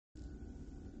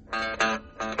Did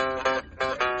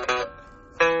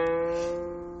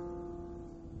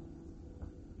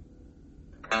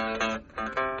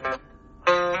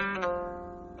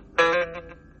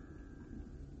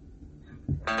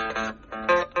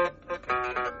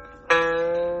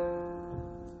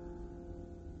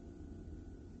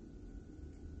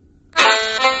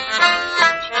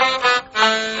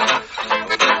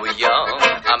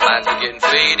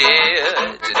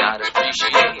not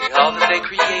appreciate all that they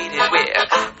created. We're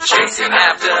chasing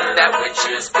after that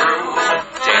witch's brew.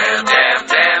 Damn, damn,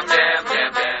 damn, damn,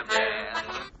 damn, damn.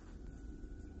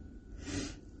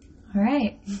 All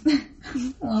right.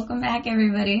 Welcome back,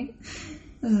 everybody.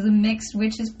 This is the Mixed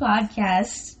Witches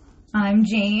Podcast. I'm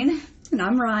Jane. And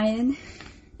I'm Ryan.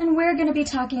 And we're going to be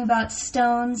talking about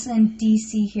stones and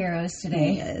DC heroes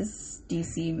today. Yes,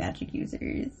 DC magic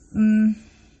users.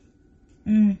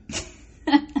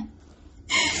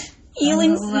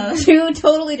 Healing, two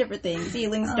totally different things.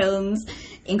 Healing stones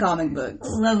in comic books.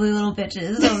 Lovely little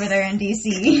bitches over there in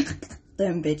DC.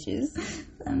 Them bitches.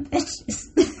 Them bitches.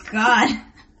 God.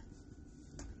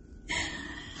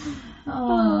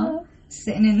 Oh,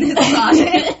 sitting in this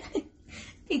closet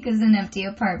because an empty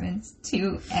apartment's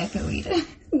too echoey.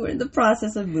 We're in the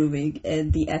process of moving,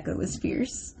 and the echo is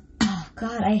fierce. Oh,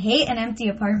 God, I hate an empty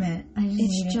apartment. I went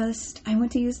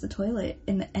to use the toilet,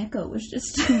 and the echo was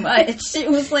just too much. It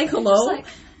was like, hello? Like,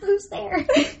 who's there?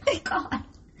 God.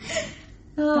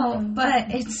 Oh, but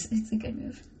it's a good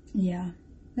move. Yeah.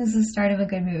 This is the start of a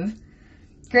good move.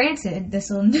 Granted,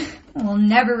 we'll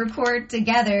never record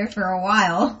together for a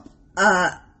while.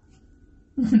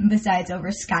 Besides over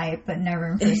Skype, but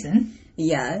never in person.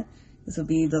 Yeah. This will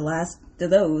be the last of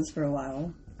those for a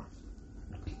while.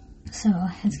 So,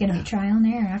 it's going to be trial and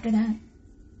error after that.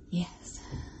 Yes.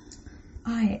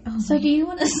 Alright. Oh, so do you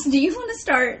want to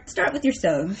start with your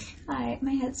stones? Alright,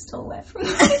 my head's still wet from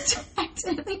I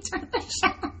accidentally turned the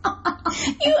shower on.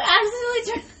 You accidentally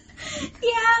turned.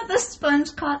 Yeah, the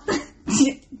sponge caught the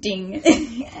ding.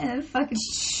 Yeah, fucking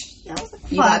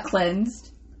You got cleansed.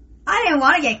 I didn't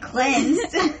want to get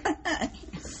cleansed.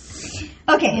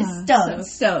 Okay, stones.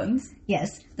 So stones.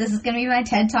 Yes, this is going to be my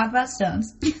TED Talk about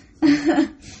stones.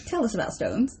 Tell us about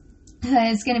stones.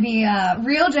 It's going to be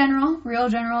real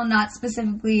general, not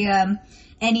specifically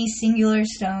any singular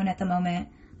stone at the moment.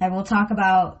 I will talk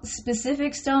about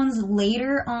specific stones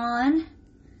later on,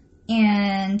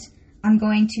 and I'm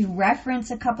going to reference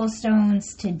a couple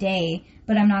stones today,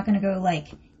 but I'm not going to go, like,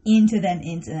 into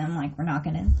them. Like, we're not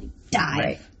going to dive.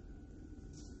 Right.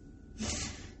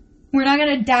 We're not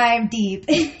going to dive deep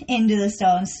into the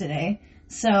stones today.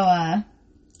 So,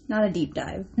 not a deep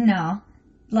dive. No.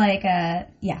 Like,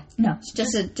 no.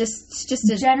 Just a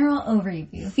general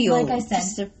overview. Feel. Like I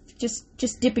said.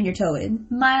 Just dipping your toe in.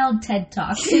 Mild TED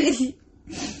Talk.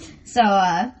 So,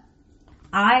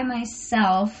 I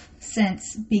myself,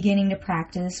 since beginning to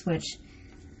practice, which,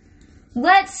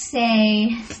 let's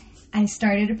say I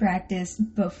started to practice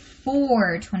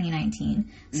before 2019.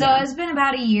 So, it's been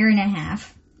about a year and a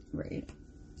half. Right.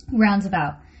 Rounds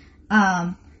about.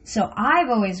 So I've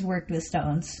always worked with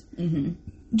stones. Mm-hmm.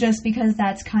 Just because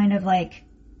that's kind of like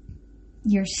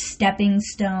your stepping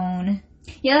stone.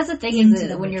 Yeah, that's the thing is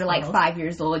that when you're like 5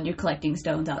 years old and you're collecting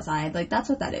stones outside, like that's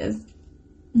what that is.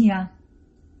 Yeah.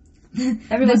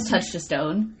 Everyone's touched a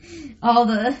stone.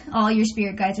 All your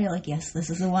spirit guides are like, yes, this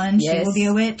is the one. Yes, she will be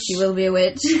a witch. She will be a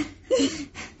witch.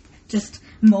 Just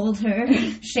mold her,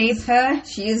 shape her.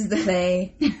 She is the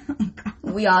clay.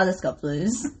 We are the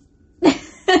sculptors.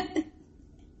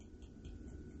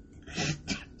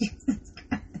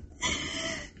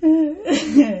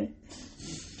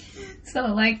 So,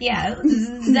 like, yeah,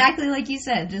 exactly like you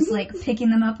said. Just, like, picking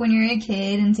them up when you're a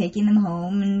kid and taking them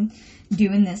home and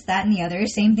doing this, that, and the other.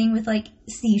 Same thing with, like,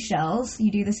 seashells.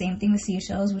 You do the same thing with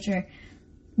seashells, which are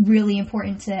really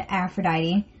important to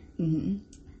Aphrodite. Mm-hmm.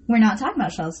 We're not talking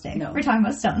about shells today. No. We're talking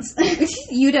about stones.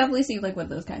 You definitely seem like one of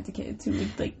those kinds of kids who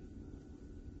would, like,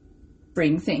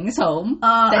 bring things home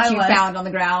that you found on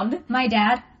the ground. My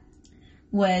dad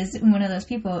was one of those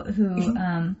people who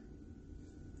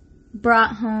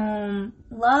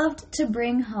loved to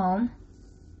bring home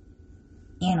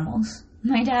animals.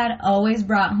 My dad always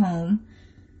brought home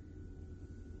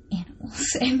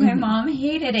animals, and my mom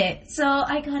hated it. So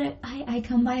I got it. I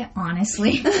come by it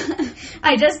honestly.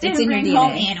 I just didn't bring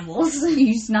home animals.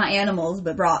 You just not animals,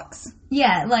 but rocks.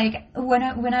 Yeah, like when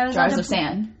I was jars of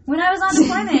sand. When I was on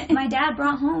deployment, my dad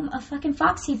brought home a fucking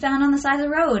fox he found on the side of the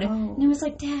road, and it was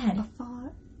like, Dad. A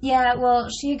fox? Yeah, well,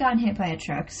 she had gotten hit by a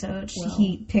truck, so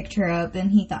he picked her up, and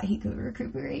he thought he could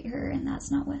recuperate her, and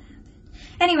that's not what happened.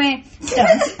 Anyway,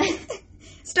 stones.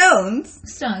 Stones.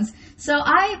 Stones. So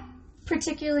I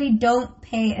particularly don't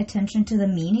pay attention to the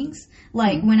meanings.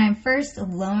 Like, when I'm first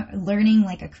learning,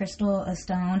 like, a crystal, a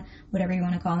stone, whatever you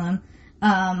want to call them,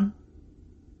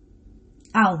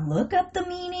 I'll look up the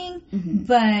meaning,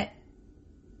 but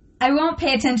I won't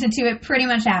pay attention to it pretty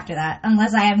much after that,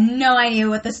 unless I have no idea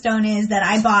what the stone is that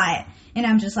I bought. And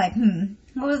I'm just like,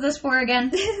 what was this for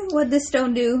again? What'd this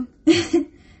stone do?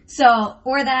 So,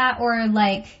 or that, or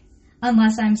like,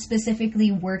 unless I'm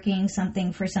specifically working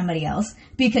something for somebody else.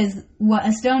 Because what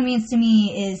a stone means to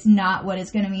me is not what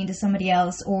it's going to mean to somebody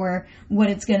else, or what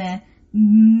it's going to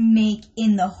make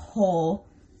in the whole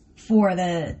for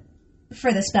the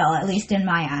spell, at least in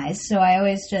my eyes. So I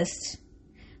always just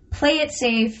play it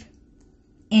safe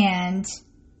and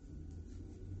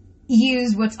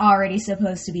use what's already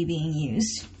supposed to be being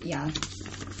used. Yeah.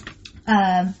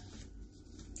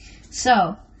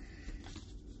 So,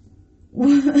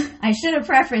 I should have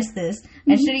prefaced this.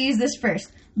 I should have used this first.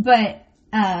 But,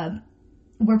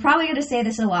 we're probably going to say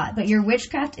this a lot, but your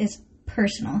witchcraft is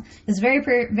personal. It's very,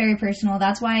 very personal.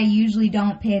 That's why I usually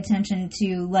don't pay attention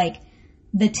to, like,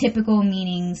 the typical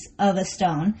meanings of a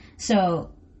stone.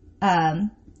 So,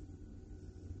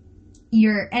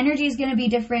 your energy is going to be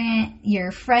different,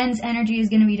 your friend's energy is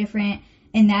going to be different,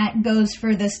 and that goes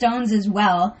for the stones as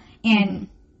well. And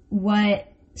what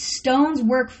stones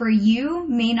work for you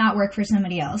may not work for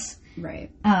somebody else. Right.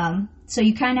 So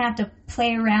you kind of have to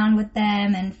play around with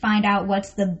them and find out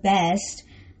what's the best,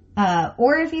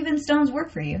 or if even stones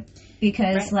work for you.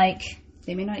 Because, like...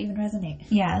 They may not even resonate.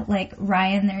 Yeah, like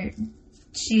Ryan,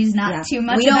 she's not too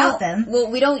much about them. Well,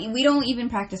 we don't even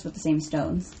practice with the same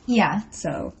stones. Yeah.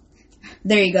 So...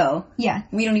 There you go. Yeah.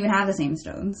 We don't even have the same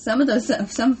stones. Some of those,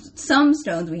 some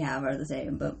stones we have are the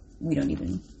same, but we don't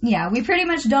even. Yeah, we pretty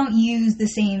much don't use the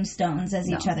same stones as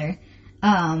each other.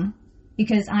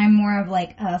 Because I'm more of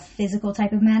like a physical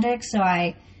type of magic, so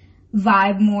I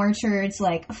vibe more towards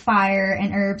like fire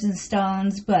and herbs and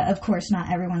stones, but of course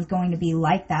not everyone's going to be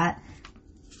like that.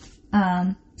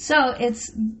 So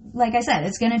it's, like I said,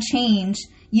 it's going to change.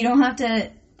 You don't have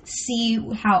to see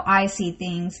how I see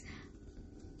things,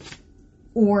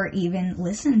 or even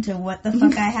listen to what the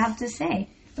fuck I have to say.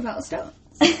 About stones.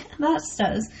 About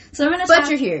stones. So I'm gonna But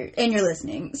you're here, and you're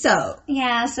listening, so...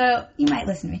 Yeah, so you might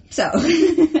listen to me. So.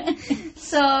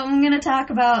 So I'm gonna talk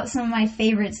about some of my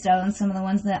favorite stones, some of the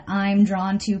ones that I'm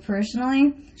drawn to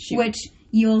personally, which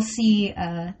you'll see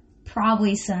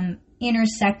probably some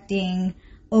intersecting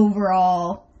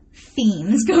overall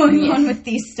themes going on with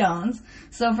these stones.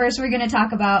 So first we're going to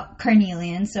talk about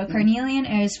carnelian. So carnelian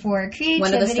is for creativity.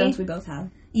 One of the stones we both have.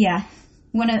 Yeah.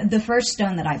 The first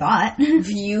stone that I bought.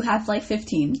 You have like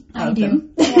 15 I do.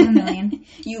 them. I have a million.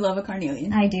 You love a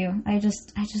carnelian. I do. I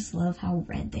just love how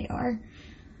red they are.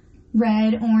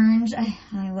 Red, orange.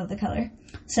 I love the color.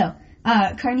 So,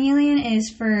 carnelian is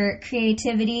for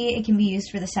creativity. It can be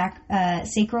used for the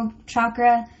sacral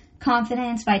chakra,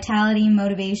 confidence, vitality,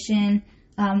 motivation,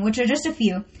 which are just a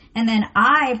few. And then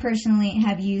I personally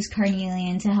have used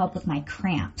carnelian to help with my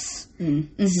cramps.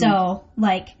 Mm-hmm. So,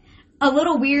 like, a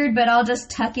little weird, but I'll just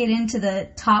tuck it into the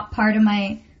top part of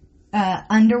my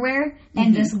underwear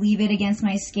and just leave it against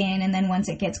my skin. And then once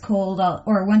it gets cold,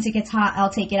 once it gets hot, I'll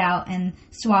take it out and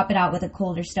swap it out with a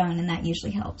colder stone, and that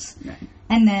usually helps. Right.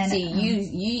 And then you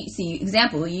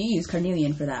use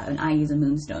carnelian for that, and I use a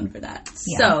moonstone for that.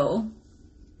 Yeah. So,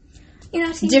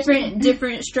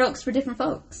 different strokes for different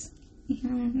folks.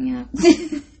 Yeah.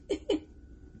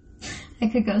 I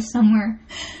could go somewhere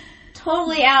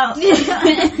totally out of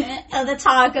the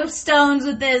talk of stones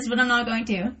with this, but I'm not going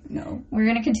to. No. We're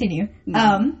going to continue.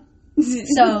 No.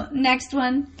 So, next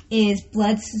one is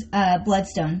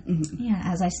bloodstone. Mm-hmm. Yeah,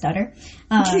 as I stutter.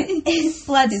 Bloodstone. Is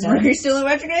Mercury still in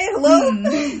retrograde? Hello?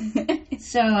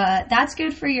 So, that's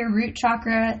good for your root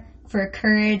chakra, for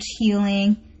courage,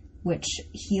 healing, which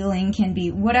healing can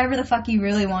be whatever the fuck you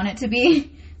really want it to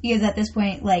be. Because at this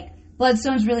point, like,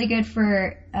 bloodstone's really good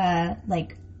for,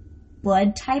 like,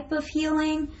 blood type of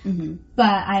healing. Mm-hmm. But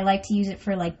I like to use it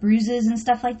for, like, bruises and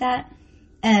stuff like that.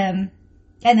 And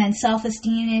then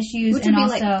self-esteem issues. Which would be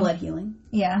like blood healing.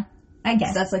 Yeah, I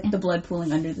guess. So that's like the blood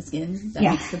pooling under the skin that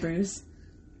makes the bruise.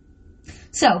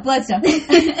 So, bloodstone.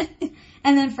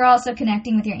 And then for also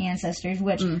connecting with your ancestors,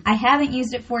 which I haven't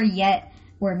used it for yet,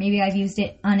 or maybe I've used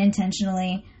it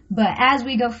unintentionally. But as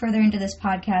we go further into this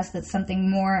podcast, that's something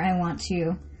more I want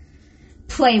to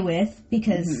play with,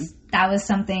 because that was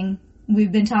something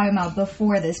we've been talking about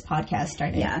before this podcast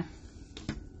started. Yeah.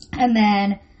 And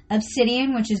then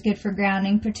obsidian, which is good for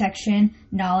grounding, protection,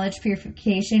 knowledge,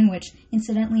 purification, which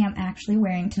incidentally I'm actually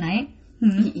wearing tonight.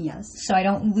 Yes. So I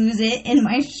don't lose it in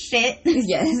my shit.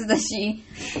 Yes, that she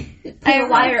put a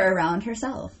wire around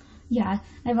herself. Yeah,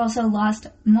 I've also lost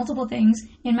multiple things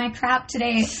in my crap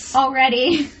today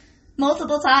already.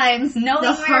 Multiple times, knowing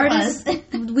where it was.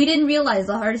 We didn't realize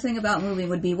the hardest thing about moving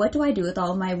would be, what do I do with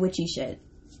all my witchy shit?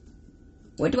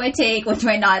 What do I take? What do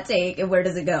I not take? And where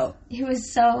does it go? It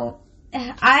was so...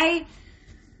 I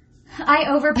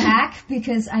overpack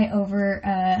because I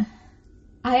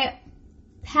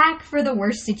pack for the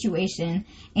worst situation.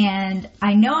 And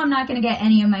I know I'm not going to get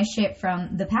any of my shit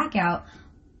from the pack out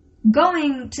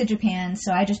going to Japan,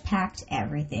 so I just packed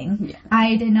everything. Yeah.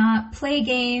 I did not play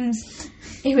games.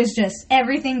 It was just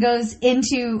everything goes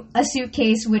into a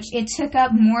suitcase, which it took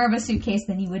up more of a suitcase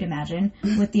than you would imagine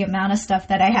with the amount of stuff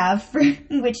that I have, for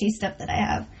witchy stuff that I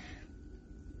have.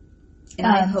 And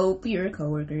I hope your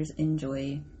coworkers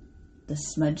enjoy the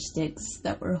smudge sticks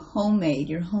that were homemade,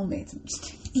 your homemade smudge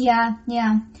sticks. Yeah.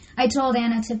 I told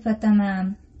Anna to put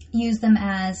them, use them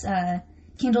as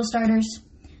Kindle starters.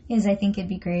 Because I think it'd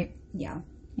be great. Yeah.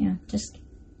 Yeah, just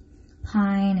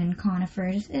pine and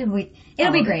conifers. It'll be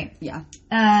great. Yeah.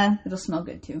 It'll smell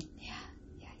good, too. Yeah.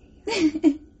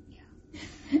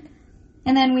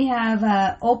 And then we have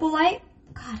opalite.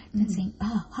 God, I've been saying,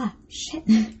 shit.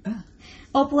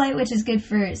 Opalite, which is good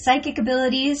for psychic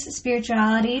abilities,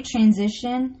 spirituality,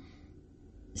 transition,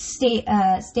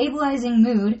 stabilizing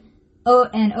mood,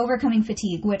 and overcoming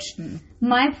fatigue, which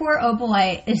my poor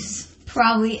opalite is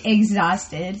probably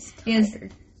exhausted.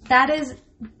 That is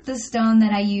the stone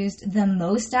that I used the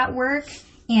most at work,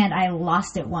 and I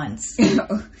lost it once.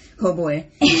 Oh boy,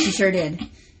 you sure did.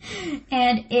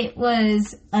 And it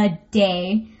was a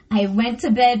day. I went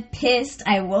to bed pissed.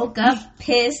 I woke up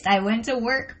pissed. I went to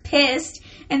work pissed.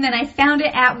 And then I found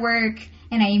it at work,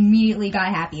 and I immediately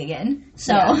got happy again.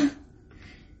 So... Yeah.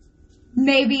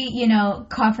 Maybe,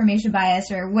 confirmation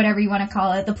bias or whatever you want to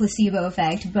call it, the placebo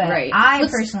effect, but right. I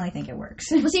personally think it works.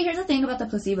 Well, see, here's the thing about the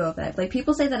placebo effect. Like,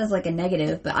 people say that as, like, a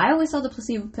negative, but I always saw the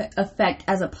placebo effect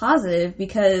as a positive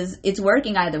because it's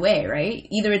working either way, right?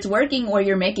 Either it's working or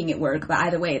you're making it work, but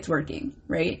either way it's working,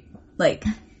 right? Like...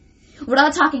 We're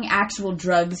not talking actual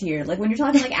drugs here. Like, when you're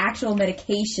talking, like, actual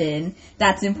medication,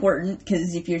 that's important,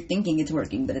 because if you're thinking it's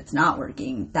working, but it's not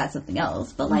working, that's something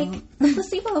else. But, like, the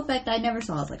placebo effect I never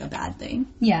saw as, like, a bad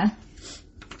thing. Yeah.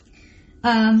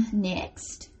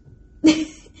 Next.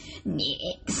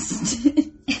 Next.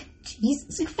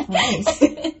 Jesus Christ.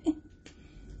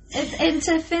 And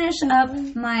to finish up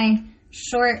my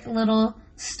short little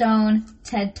stone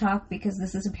TED Talk, because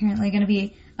this is apparently going to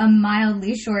be a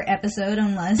mildly short episode,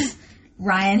 unless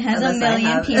Ryan has a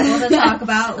million people to talk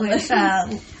about, which,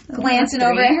 glancing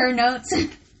over at her notes.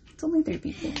 It's only 3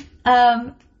 people.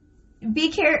 Not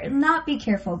be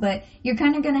careful, but you're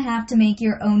kind of going to have to make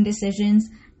your own decisions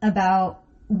about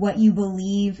what you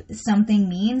believe something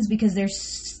means, because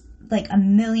there's, like, a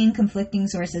million conflicting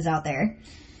sources out there.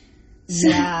 So,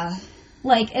 yeah.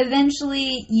 Like,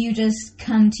 eventually you just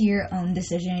come to your own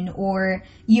decision, or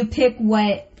you pick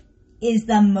what is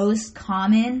the most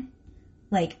common.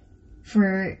 Like,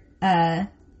 for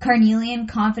carnelian,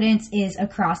 confidence is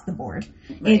across the board.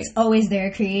 Right. It's always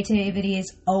there. Creativity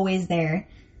is always there.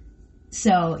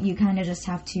 So you kind of just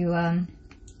have to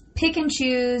pick and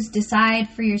choose, decide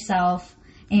for yourself.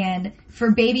 And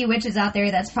for baby witches out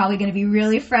there, that's probably going to be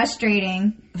really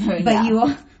frustrating.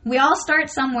 But we all start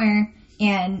somewhere,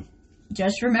 and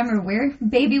just remember, we're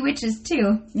baby witches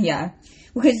too. Yeah.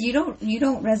 Because you don't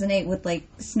resonate with, like,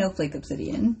 snowflake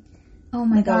obsidian. Oh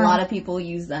my God. A lot of people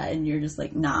use that, and you're just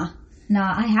like, nah.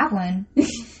 Nah, I have one.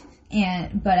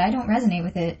 But I don't resonate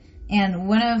with it. And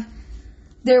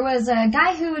there was a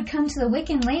guy who would come to the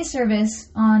Wiccan lay service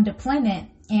on deployment,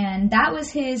 and that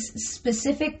was his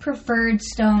specific preferred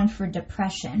stone for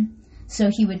depression. So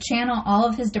he would channel all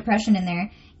of his depression in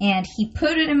there, and he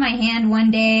put it in my hand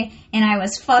one day, and I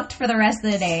was fucked for the rest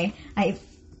of the day.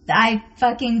 I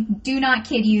fucking do not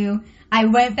kid you. I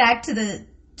went back to the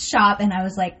shop, and I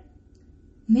was like,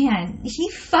 man, he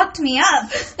fucked me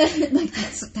up. Like,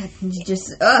 that's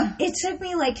just, It took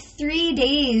me like 3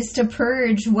 days to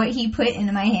purge what he put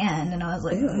into my hand, and I was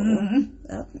like,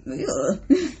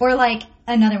 Or, like,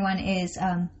 another one is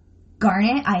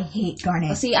garnet. I hate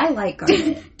garnet. Oh, see, I like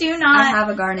garnet. Do not. I have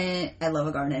a garnet. I love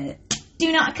a garnet.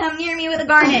 Do not come near me with a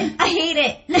garnet. I hate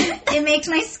it. It makes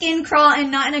my skin crawl,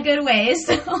 and not in a good way,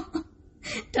 so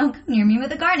don't come near me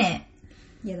with a garnet.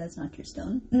 Yeah, that's not your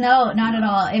stone. No, not at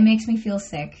all. It makes me feel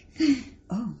sick.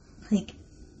 Oh. Like,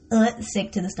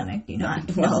 sick to the stomach. Do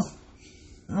not. Well.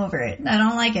 I'm over it. I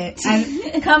don't like it.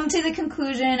 I've come to the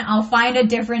conclusion I'll find a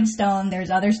different stone. There's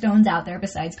other stones out there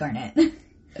besides garnet.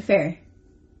 Fair.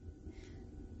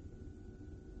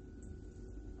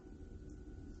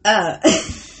 I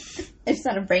just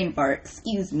had a brain fart.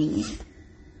 Excuse me.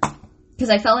 Because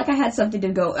I felt like I had something to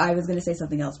go. I was going to say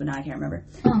something else, but now I can't remember.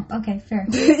 Oh, okay, fair.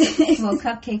 Well,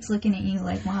 Cupcake's looking at you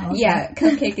like, wow. Okay. Yeah,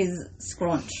 Cupcake is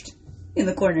scrunched in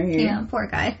the corner here. Yeah, poor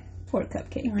guy. Poor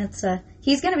Cupcake. It's,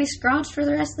 he's going to be scrunched for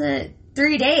the rest of the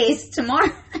 3 days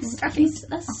tomorrow. He's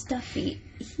a stuffy.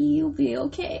 He'll be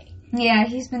okay. Yeah,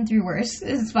 he's been through worse.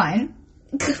 It's fine.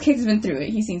 Cupcake's been through it.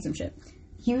 He's seen some shit.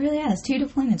 He really has. 2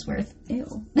 deployments worth.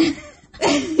 Ew.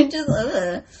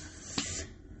 Just,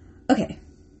 okay.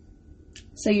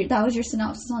 So that was your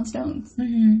synopsis on stones.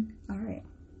 Mm-hmm. All right.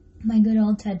 My good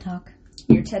old TED Talk.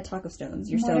 Your TED Talk of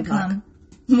stones. Your More stone to talk. come.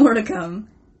 More to come.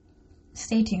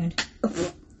 Stay tuned.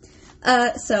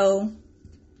 So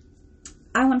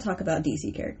I want to talk about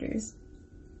DC characters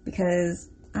because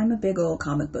I'm a big old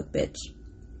comic book bitch.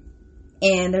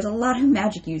 And there's a lot of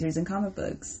magic users in comic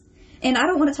books. And I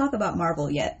don't want to talk about Marvel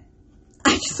yet.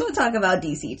 I just want to talk about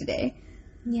DC today.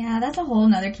 Yeah, that's a whole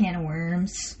nother can of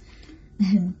worms.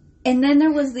 And then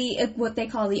there was what they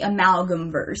call the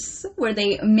amalgam verse, where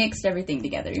they mixed everything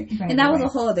together. And that was a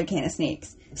whole other can of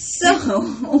snakes. So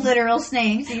literal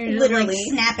snakes. You're just literally like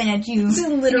snapping at you.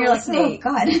 Literal like, snake.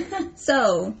 Oh God.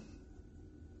 So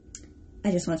I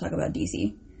just want to talk about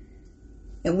DC.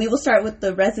 And we will start with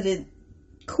the resident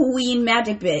queen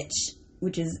magic bitch,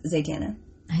 which is Zatanna.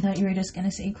 I thought you were just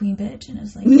gonna say Queen Bitch, and I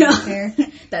was like, no, fair.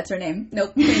 That's her name.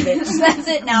 Nope, Queen Bitch. That's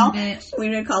it now. Bitch.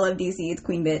 We're gonna call it DC. It's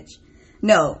Queen Bitch.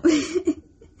 No.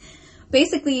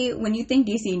 Basically, when you think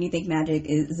DC and you think magic,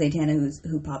 is Zatanna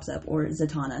who pops up, or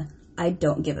Zatanna. I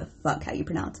don't give a fuck how you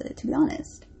pronounce it, to be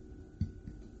honest.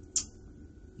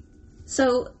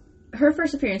 So, her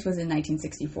first appearance was in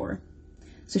 1964.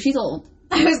 So she's old.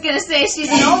 I was gonna say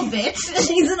she's an old bitch.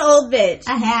 She's an old bitch.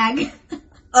 A hag.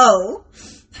 Oh.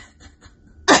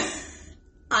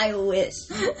 I wish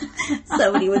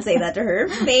somebody would say that to her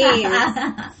face.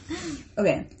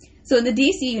 Okay. So in the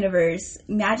DC universe,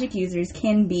 magic users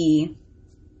can be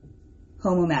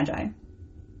homo magi.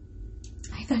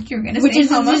 I thought you were going to say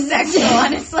homosexual,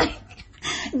 honestly.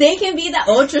 They can be that.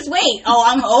 Oh, just wait.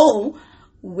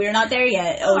 We're not there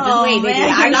yet. Just wait, baby.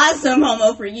 Man. I got some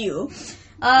homo for you. Oh,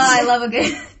 I love a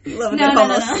good... You love a good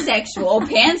homosexual. Oh,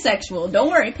 pansexual. Don't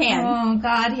worry, pan. Oh,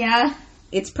 God, yeah.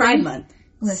 It's Pride Month.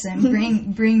 Listen,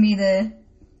 bring me the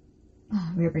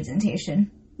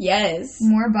representation. Yes.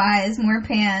 More buys, more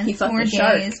pans, He fucked more a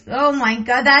shark. gays. Oh my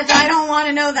God, I don't want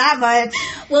to know that much.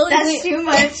 Well, that's too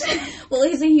much. Well,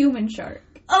 he's a human shark.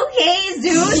 Okay,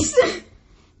 Zeus.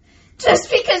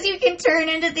 Just because you can turn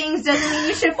into things doesn't mean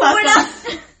you should fuck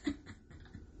them.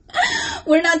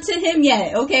 We're not to him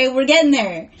yet, okay? We're getting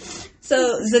there.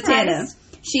 So, Zatanna.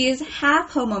 She is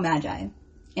half homo magi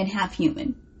and half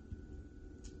human.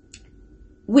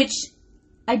 Which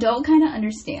I don't kind of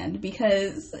understand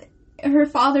because her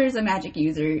father is a magic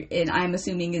user and I'm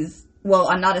assuming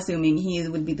I'm not assuming he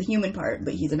would be the human part,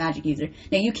 but he's a magic user.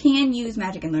 Now, you can use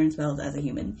magic and learn spells as a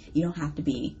human. You don't have to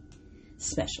be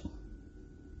special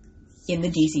in the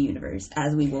DC universe,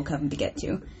 as we will come to get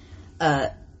to.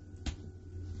 That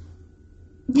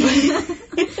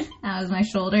was my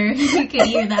shoulder. You could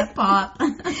hear that pop.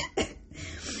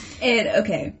 And,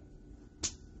 okay.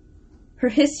 Her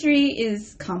history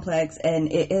is complex,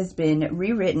 and it has been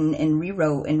rewritten and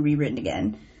rewrote and rewritten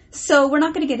again. So we're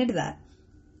not going to get into that.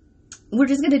 We're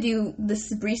just going to do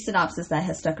this brief synopsis that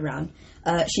has stuck around.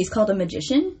 She's called a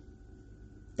magician.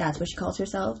 That's what she calls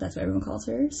herself. That's what everyone calls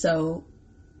her. So,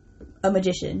 a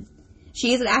magician.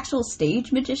 She is an actual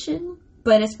stage magician,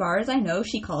 but as far as I know,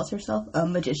 she calls herself a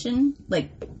magician.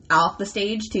 Like, off the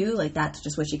stage, too. Like, that's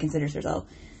just what she considers herself,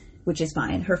 which is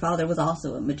fine. Her father was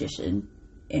also a magician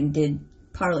and did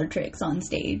parlor tricks on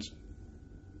stage,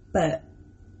 but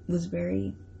was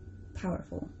very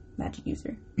powerful magic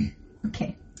user.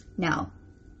 Okay. Now,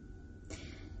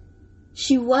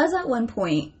 she was at one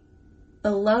point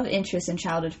a love interest and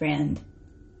childhood friend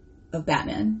of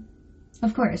Batman.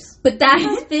 Of course. But that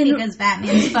has been... because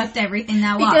Batman's fucked everything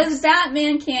that walks. Because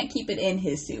Batman can't keep it in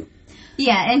his suit.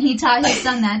 Yeah, and he taught his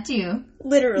son that too.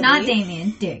 Literally. Not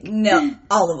Damien, Dick. No,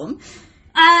 all of them.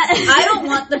 I don't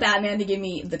want the Batman to give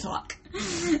me the talk.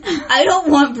 I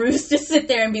don't want Bruce to sit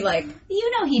there and be like,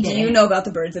 you know he did. Do you know about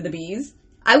the birds and the bees?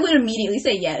 I would immediately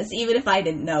say yes, even if I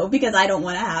didn't know, because I don't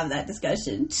want to have that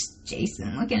discussion.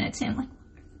 Jason looking at Tim like,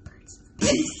 what are the birds and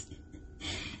the bees?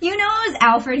 You know it was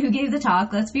Alfred who gave the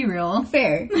talk, let's be real.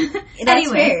 Fair. That's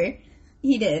Anyway. fair.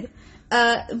 He did.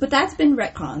 But that's been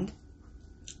retconned.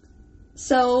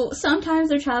 So sometimes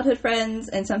they're childhood friends,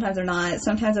 and sometimes they're not.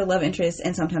 Sometimes they're love interests,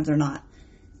 and sometimes they're not.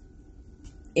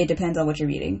 It depends on what you're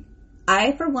reading.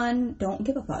 I, for one, don't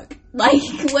give a fuck. Like,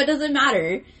 what does it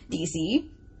matter? DC?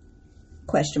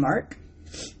 Question mark.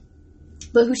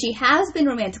 But who she has been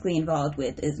romantically involved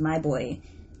with is my boy,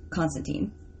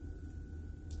 Constantine.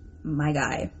 My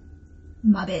guy.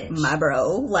 My bitch. My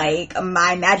bro. Like,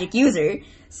 my magic user.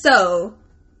 So,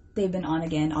 they've been on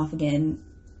again, off again.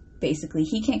 Basically,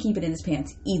 he can't keep it in his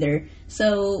pants either.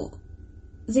 So,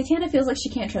 Zatanna feels like she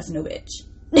can't trust no bitch.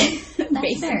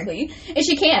 Basically. Fair. And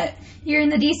she can't. You're in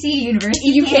the DC universe.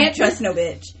 You can't trust no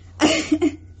bitch.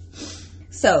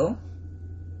 So,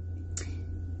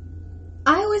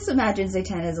 I always imagine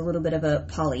Zatanna as a little bit of a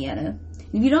Pollyanna.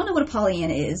 If you don't know what a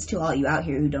Pollyanna is, to all you out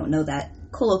here who don't know that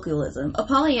colloquialism, a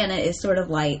Pollyanna is sort of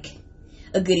like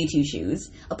a goody two-shoes.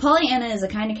 A Pollyanna is a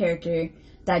kind of character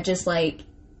that just, like,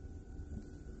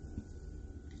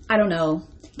 I don't know,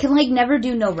 can, like, never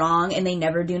do no wrong, and they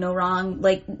never do no wrong.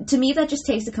 Like, to me, that just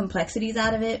takes the complexities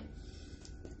out of it.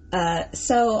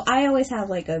 So, I always have,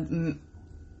 like, I'm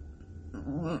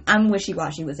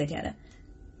wishy-washy with Zatanna.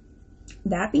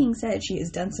 That being said, she has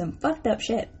done some fucked up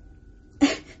shit.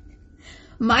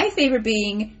 My favorite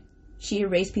being, she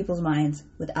erased people's minds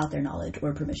without their knowledge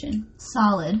or permission.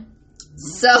 Solid.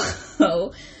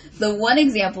 So, the one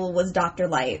example was Dr.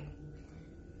 Light.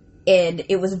 And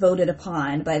it was voted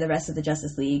upon by the rest of the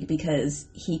Justice League because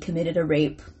he committed a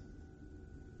rape.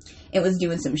 It was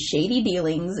doing some shady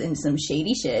dealings and some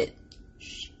shady shit.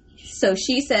 So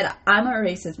she said, I'm going to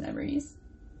erase his memories.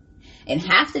 And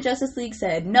half the Justice League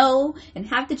said no, and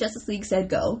half the Justice League said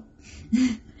go.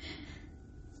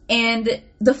 And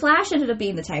the Flash ended up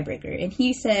being the tiebreaker, and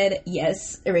he said,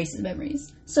 yes, erase his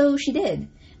memories. So she did.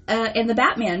 And the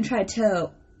Batman tried to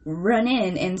run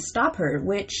in and stop her,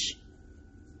 which,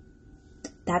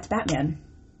 that's Batman.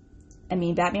 I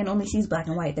mean, Batman only sees black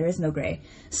and white. There is no gray.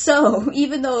 So,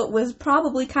 even though it was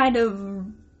probably kind of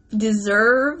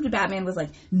deserved, Batman was like,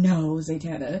 no,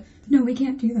 Zatanna. No, we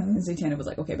can't do that. And Zatanna was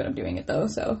like, okay, but I'm doing it, though,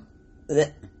 so.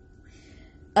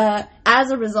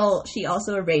 As a result, she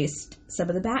also erased some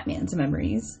of the Batman's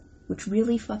memories, which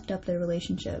really fucked up their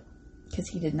relationship, because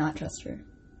he did not trust her.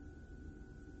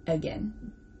 Again.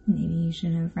 Maybe you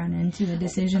shouldn't have run into a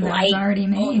decision that was already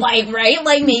made. Like, right?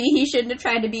 Like, maybe he shouldn't have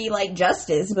tried to be, like,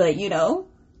 justice, but, you know,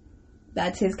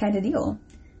 that's his kind of deal.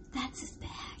 That's his bag.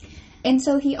 And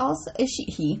so she also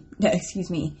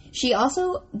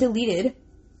deleted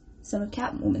some of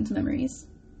Catwoman's memories.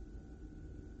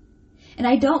 And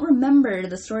I don't remember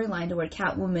the storyline to where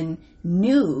Catwoman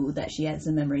knew that she had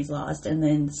some memories lost and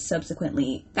then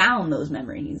subsequently found those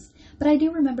memories. But I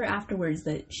do remember afterwards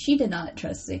that she did not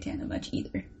trust Zatanna much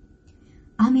either.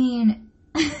 I mean,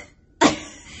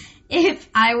 if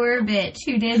I were a bitch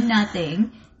who did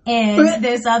nothing and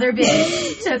this other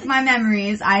bitch took my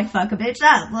memories, I'd fuck a bitch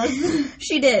up.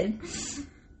 She did.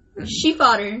 She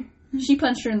fought her. She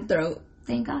punched her in the throat.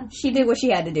 Thank God. She did what she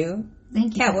had to do.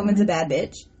 Thank you. Catwoman's a bad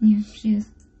bitch. Yeah, she is.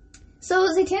 So,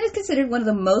 Zatanna is considered one of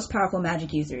the most powerful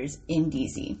magic users in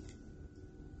DC.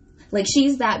 Like,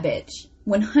 she's that bitch.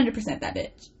 100% that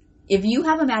bitch. If you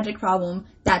have a magic problem,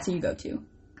 that's who you go to.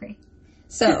 Great.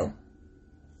 So,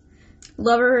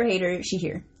 love her or hate her, she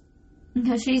here.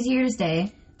 Because she's here to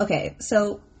stay. Okay,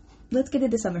 so, let's get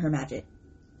into some of her magic.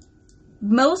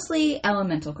 Mostly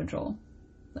elemental control.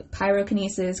 Like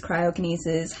pyrokinesis,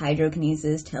 cryokinesis,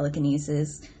 hydrokinesis,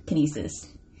 telekinesis, kinesis.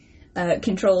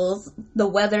 Controls the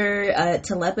weather,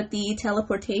 telepathy,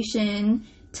 teleportation,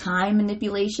 time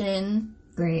manipulation.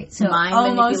 Great. So mind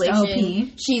almost manipulation. OP.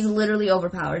 She's literally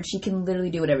overpowered. She can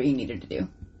literally do whatever you need her to do.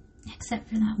 Except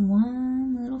for that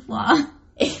one little flaw.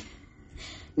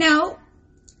 Now,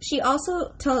 she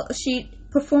also she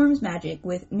performs magic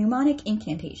with mnemonic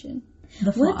incantation.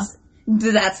 The flaw.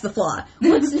 That's the flaw.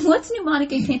 What's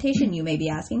mnemonic incantation, you may be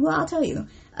asking? Well, I'll tell you.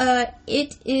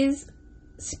 It is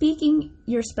speaking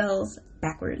your spells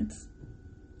backwards.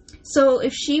 So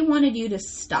if she wanted you to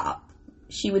stop,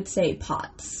 she would say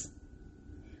POTS,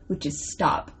 which is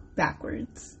stop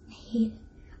backwards. I hate it.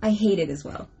 I hate it as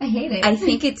well. I hate it. I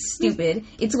think it's stupid.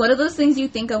 It's one of those things you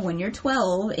think of when you're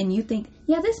 12 and you think,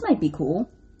 yeah, this might be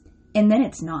cool. And then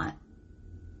it's not.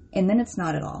 And then it's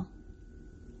not at all.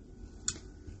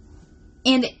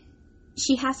 And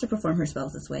she has to perform her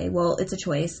spells this way. Well, it's a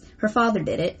choice. Her father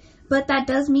did it. But that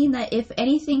does mean that if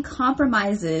anything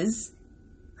compromises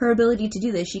her ability to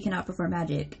do this, she cannot perform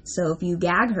magic. So if you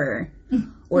gag her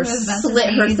or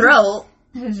slit her throat...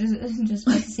 I was just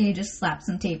about to say, just slap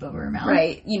some tape over her mouth.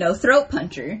 Right. You know, throat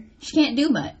puncher. She can't do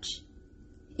much.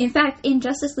 In fact, in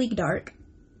Justice League Dark,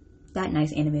 that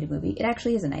nice animated movie, it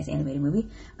actually is a nice animated movie,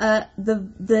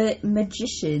 the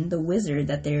magician, the wizard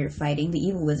that they're fighting, the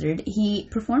evil wizard, he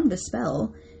performed a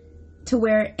spell to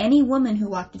where any woman who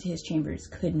walked into his chambers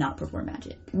could not perform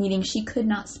magic. Meaning she could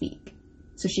not speak.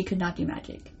 So she could not do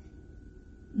magic.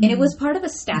 And it was part of a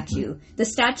statue. The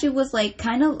statue was like it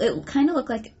kind of looked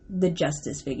like the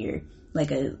justice figure,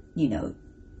 like a, you know,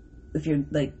 if you're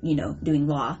like, you know, doing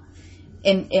law.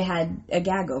 And it had a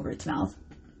gag over its mouth,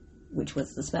 which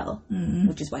was the spell,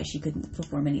 which is why she couldn't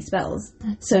perform any spells.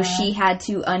 So she had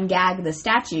to ungag the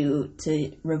statue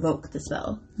to revoke the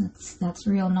spell. That's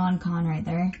real non-con right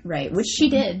there. Right, which she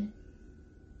did.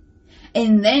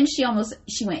 And then she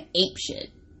went apeshit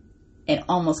and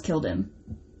almost killed him.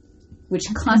 Which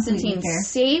Constantine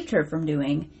saved her from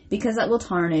doing, because that will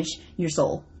tarnish your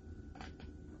soul.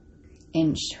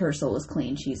 And her soul is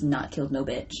clean. She's not killed no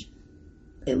bitch.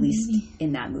 At least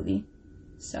in that movie.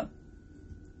 So.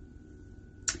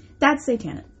 That's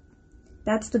Zatanna.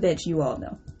 That's the bitch you all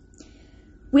know.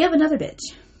 We have another bitch.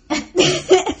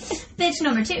 Bitch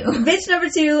number 2. Bitch number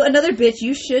 2, another bitch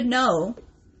you should know,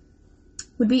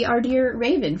 would be our dear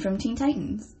Raven from Teen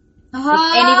Titans. Oh.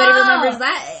 If anybody remembers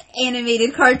that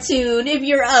animated cartoon, if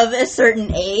you're of a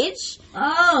certain age,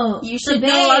 you should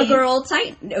know our girl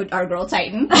Titan.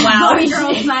 Wow, Our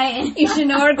girl Titan. You should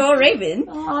know our girl Raven.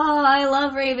 Oh, I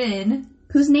love Raven.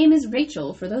 Whose name is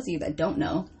Rachel, for those of you that don't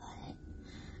know.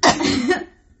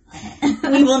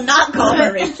 We will not call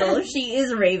her Rachel. She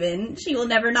is Raven. She will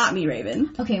never not be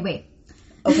Raven. Okay, wait.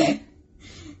 Okay.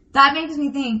 That makes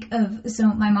me think of, so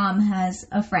my mom has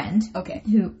a friend. Okay.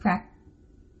 Who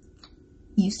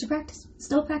used to practice,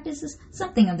 still practices,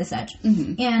 something of the such.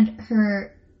 Mm-hmm. And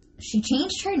she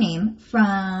changed her name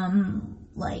from,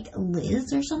 like,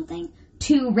 Liz or something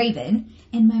to Raven.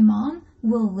 And my mom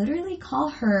will literally call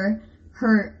her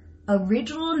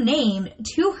original name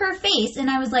to her face. And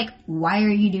I was like, why are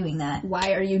you doing that?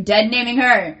 Why are you dead naming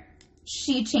her?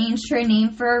 She changed her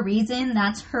name for a reason.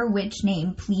 That's her witch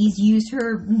name. Please use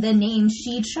the name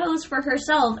she chose for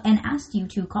herself and asked you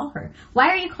to call her. Why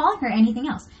are you calling her anything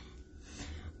else?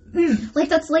 Like,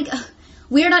 that's like,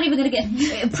 we're not even gonna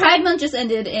get, Pride Month just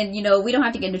ended, and, you know, we don't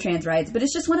have to get into trans rights, but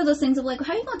it's just one of those things of, like,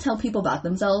 how are you gonna tell people about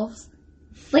themselves?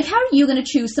 Like, how are you gonna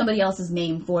choose somebody else's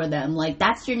name for them? Like,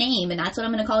 that's your name, and that's what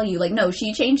I'm gonna call you. Like, no,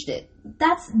 she changed it.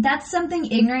 That's something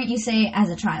ignorant you say as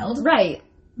a child. Right.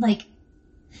 Like,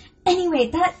 anyway,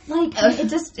 that, like, it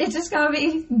just got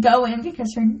me going,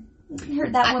 because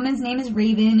that woman's name is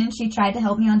Raven, and she tried to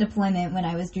help me on deployment when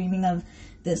I was dreaming of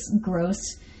this gross,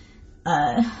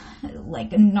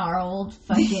 like a gnarled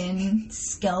fucking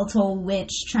skeletal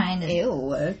witch trying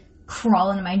to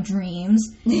crawl into my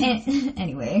dreams. And,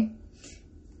 anyway.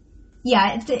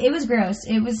 Yeah, it was gross.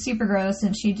 It was super gross,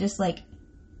 and she'd just, like,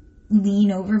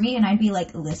 lean over me, and I'd be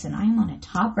like, listen, I am on a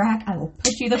top rack. I will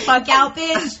push you the fuck out,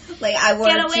 bitch. Like, I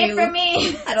want Get away from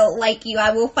me. I don't like you.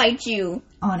 I will fight you.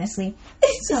 Honestly.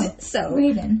 So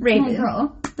Raven. My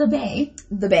girl. The Bae.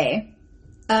 The Bae.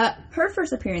 Her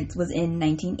first appearance was in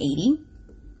 1980,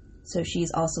 so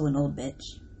she's also an old bitch.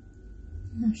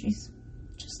 No, she's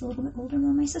just a little bit older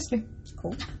than my sister.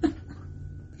 Cool.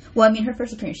 Well, I mean, her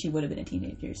first appearance, she would have been a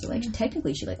teenager, so, like,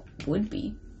 technically she, like, would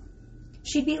be.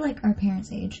 She'd be, like, our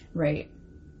parents' age. Right.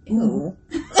 Ew.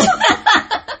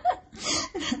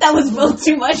 That was both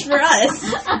too much for us.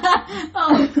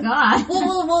 Oh, God.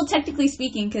 Well, technically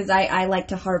speaking, because I like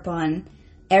to harp on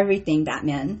everything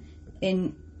Batman,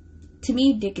 and to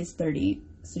me, Dick is 30,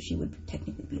 so she would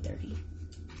technically be 30.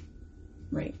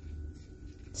 Right.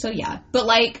 So, yeah. But,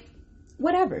 like,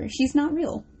 whatever. She's not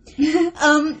real.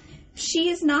 She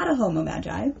is not a homo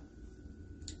magi,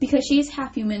 because she is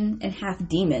half human and half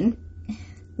demon,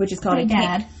 which is called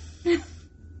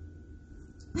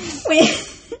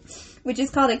which is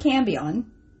called a cambion.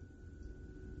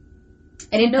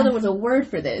 I didn't know there was a word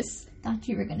for this. Thought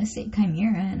you were going to say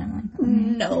chimera, and I'm like, oh,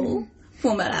 no.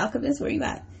 Full Metal Alchemist, where you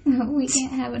at? We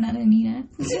can't have another Nina.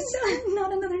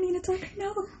 Not another Nina Tucker,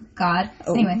 no. God.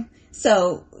 Oh. Anyway.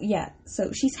 So, yeah.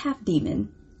 So, she's half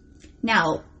demon.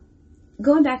 Now,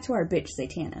 going back to our bitch,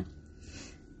 Zatanna.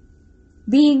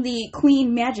 Being the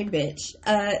queen magic bitch,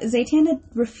 Zatanna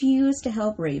refused to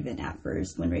help Raven at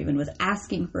first when Raven was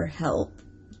asking for help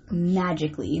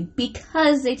magically,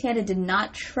 because Zatanna did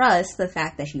not trust the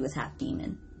fact that she was half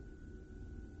demon.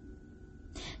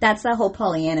 That's the whole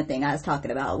Pollyanna thing I was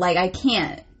talking about. Like, I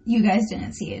can't. You guys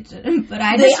didn't see it, but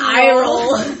I just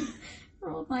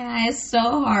rolled my eyes so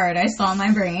hard I saw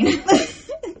my brain.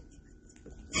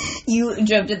 You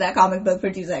jumped in that comic book for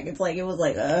 2 seconds. Like, it was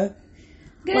like,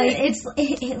 Good.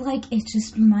 Like, it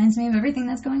just reminds me of everything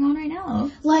that's going on right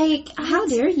now. Like, how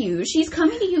dare you? She's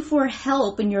coming to you for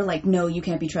help, and you're like, no, you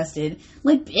can't be trusted.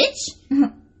 Like, bitch.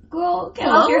 Girl, get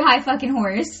off your high fucking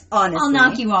horse. Honestly. I'll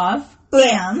knock you off.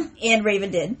 Bam. And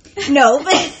Raven did. No,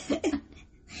 but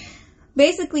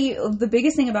basically, the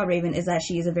biggest thing about Raven is that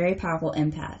she is a very powerful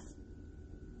empath.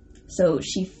 So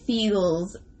she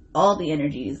feels all the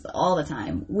energies, all the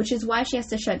time, which is why she has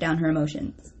to shut down her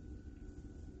emotions.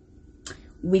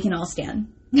 We can all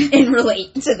stand and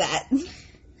relate to that.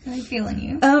 I'm feeling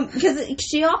you. Because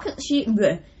she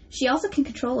also can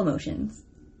control emotions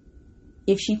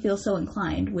if she feels so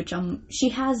inclined, which she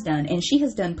has done, and she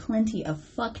has done plenty of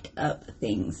fucked up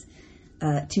things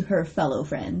to her fellow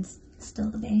friends. Still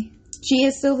the bae. She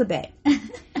is still the bae,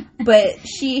 but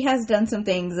she has done some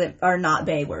things that are not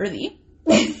bae worthy.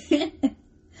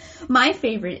 My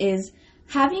favorite is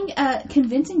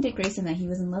convincing Dick Grayson that he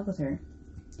was in love with her,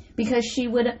 because she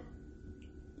would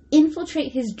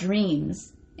infiltrate his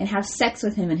dreams and have sex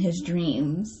with him in his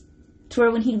dreams, to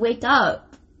where when he'd wake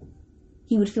up,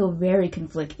 he would feel very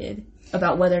conflicted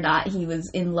about whether or not he was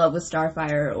in love with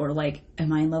Starfire, or like,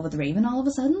 am I in love with Raven all of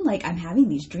a sudden? Like, I'm having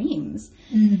these dreams.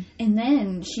 Mm. And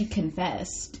then she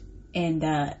confessed, and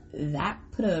that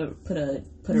put a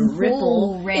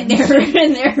ripple in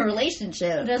their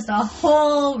relationship. Just a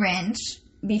whole wrench.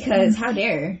 Because how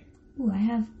dare? Ooh,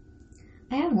 I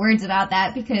have words about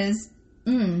that, because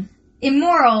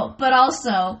immoral, but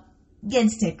also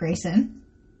against Dick Grayson.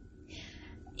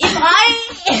 If I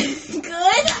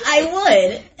good, I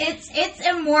would. It's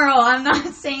immoral. I'm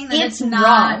not saying that it's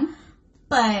not wrong,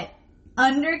 but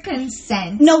under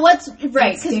consent. No, what's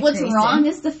right? Because what's Grayson. Wrong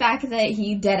is the fact that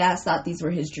he dead ass thought these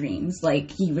were his dreams. Like,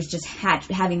 he was just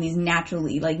having these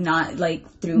naturally, like, not like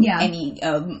through any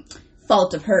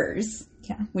fault of hers.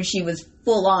 Yeah, when she was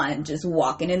full on just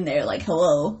walking in there like,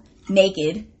 hello,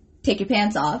 naked, take your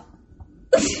pants off.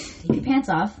 Take your pants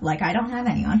off, like I don't have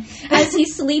any on. As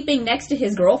he's sleeping next to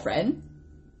his girlfriend.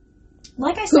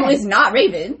 Like I said, who is not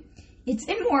Raven. It's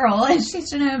immoral, and she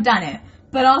shouldn't have done it.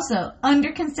 But also,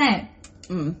 under consent,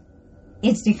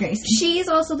 it's Dick Grayson. She's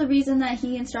also the reason that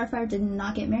he and Starfire did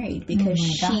not get married, because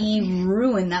she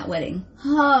ruined that wedding.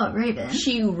 Oh, Raven.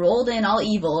 She rolled in all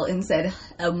evil and said,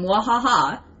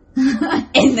 mwahaha.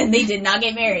 And then they did not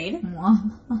get married.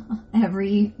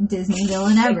 Every Disney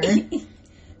villain ever.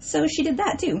 So she did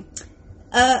that too.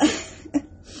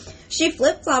 She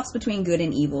flip-flops between good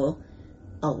and evil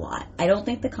a lot. I don't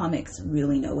think the comics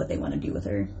really know what they want to do with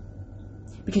her,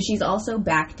 because she's also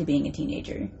back to being a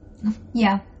teenager.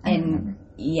 Yeah, I remember.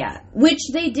 Yeah, which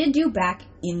they did do back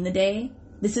in the day.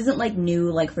 This isn't like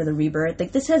new, like for the rebirth.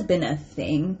 Like, this has been a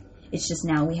thing. It's just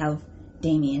now we have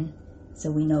Damian,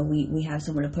 so we know we have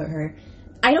somewhere to put her.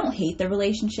 I don't hate the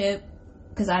relationship,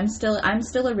 because I'm still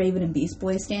a Raven and Beast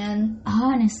Boy stan.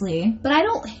 Honestly. But I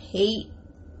don't hate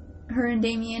her and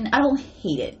Damian. I don't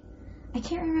hate it. I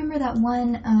can't remember that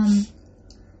one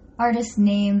artist's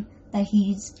name that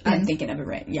he's been... I'm thinking of it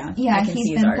right, yeah. Yeah,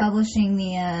 he's been publishing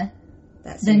the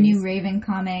new Raven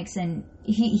comics, and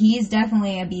he is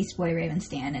definitely a Beast Boy Raven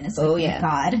stan, and it's like, thank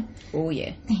God. Oh,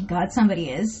 yeah. Thank God somebody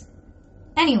is.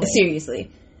 Anyway. Seriously.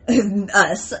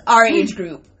 Us. Our age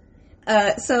group.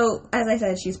 So, as I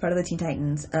said, she's part of the Teen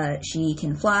Titans. She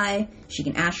can fly. She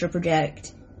can astral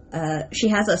project. She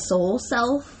has a soul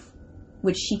self,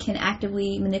 which she can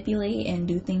actively manipulate and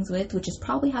do things with, which is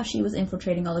probably how she was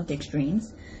infiltrating all of Dick's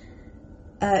dreams.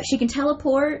 She can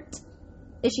teleport.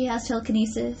 She has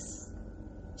telekinesis.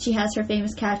 She has her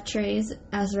famous catchphrase,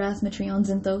 Azarath Metreon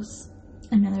Zinthos.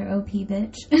 Another OP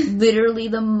bitch. Literally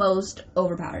the most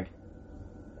overpowered.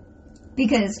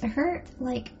 Because her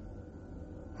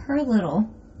little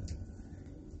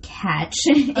catch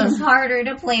is harder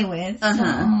to play with.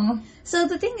 So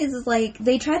the thing is like,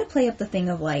 they try to play up the thing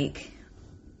of like,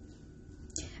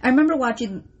 I remember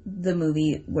watching the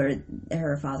movie where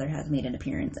her father has made an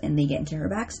appearance, and they get into her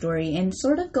backstory, and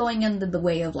sort of going under the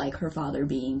way of like her father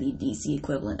being the DC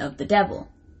equivalent of the devil,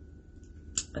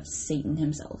 of Satan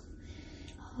himself.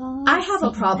 I have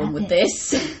a problem with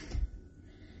this.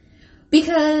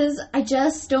 Because I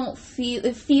just don't feel...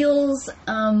 It feels,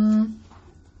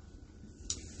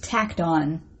 tacked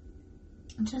on.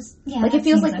 It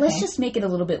feels like, let's just make it a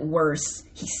little bit worse.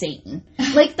 He's Satan.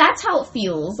 Like, that's how it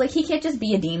feels. Like, he can't just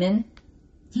be a demon.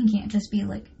 He can't just be,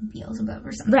 like, Beelzebub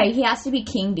or something. Right, he has to be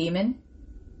King Demon.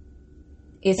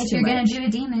 If you're gonna do a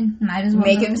demon, might as well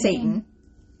make him Satan.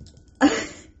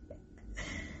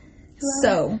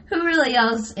 So, who really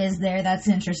else is there that's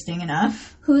interesting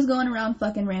enough? Who's going around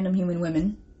fucking random human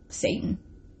women? Satan.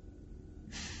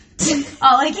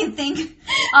 All I can think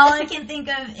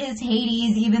of is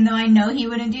Hades, even though I know he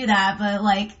wouldn't do that, but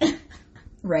like...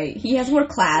 Right, he has more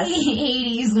class.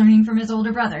 Hades learning from his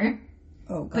older brother.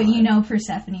 Oh, God. But you know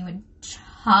Persephone would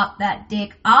chop that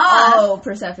dick off. Oh,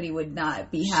 Persephone would not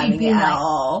be having it at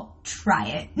all.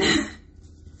 Try it.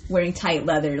 Wearing tight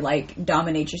leather, like,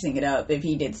 dominatrixing it up if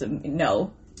he did some...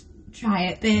 No. Try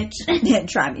it, bitch.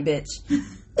 Try me, bitch.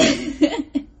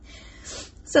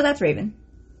 So that's Raven.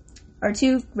 are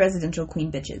two residential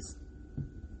queen bitches.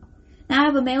 Now I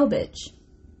have a male bitch.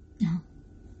 No.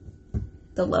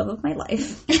 The love of my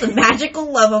life. The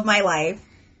magical love of my life.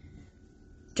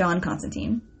 John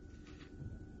Constantine.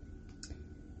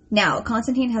 Now,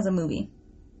 Constantine has a movie.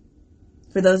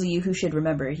 For those of you who should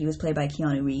remember, he was played by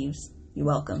Keanu Reeves. You're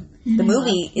welcome. The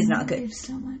movie is not good.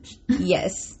 So much.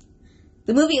 Yes.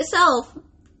 The movie itself,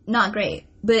 not great,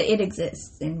 but it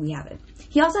exists, and we have it.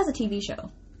 He also has a TV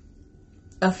show.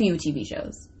 A few TV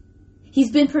shows.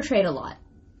 He's been portrayed a lot.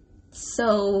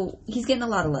 So, he's getting a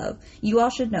lot of love. You all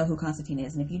should know who Constantine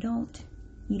is, and if you don't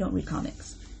read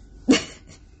comics.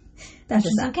 That's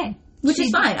just okay. Which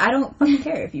is fine. I don't fucking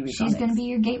care if you read comics. She's gonna be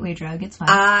your gateway drug. It's fine.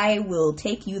 I will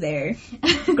take you there.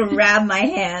 Grab my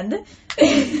hand.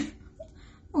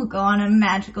 We'll go on a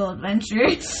magical adventure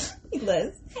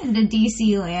Liz. into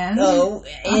DC land. Oh,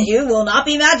 it will not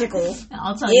be magical.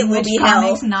 I'll tell you which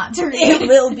comics not to read. It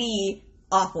will be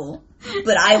awful.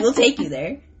 But I will take you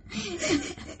there.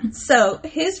 So,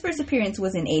 his first appearance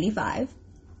was in 85.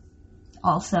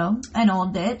 Also, an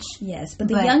old bitch. Yes, but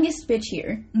the youngest bitch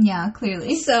here. Yeah,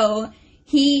 clearly. So,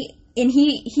 he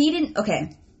didn't,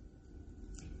 okay.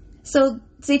 So,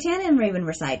 Zatanna and Raven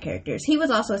were side characters. He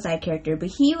was also a side character, but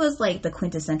he was like the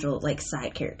quintessential like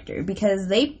side character because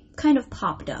they kind of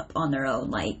popped up on their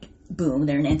own, like, boom,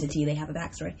 they're an entity, they have a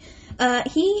backstory.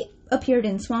 He appeared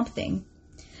in Swamp Thing.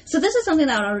 So this is something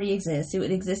that already exists.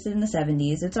 It existed in the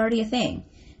 70s. It's already a thing.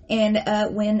 And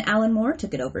when Alan Moore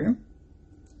took it over,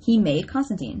 he made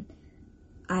Constantine.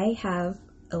 I have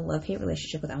a love-hate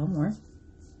relationship with Alan Moore.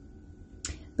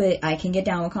 But I can get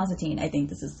down with Constantine. I think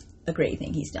this is a great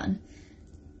thing he's done.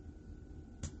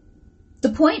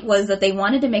 The point was that they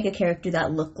wanted to make a character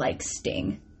that looked like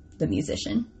Sting, the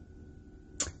musician.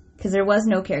 Because there was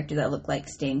no character that looked like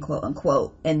Sting, quote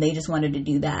unquote, and they just wanted to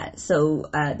do that. So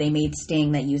they made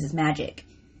Sting that uses magic.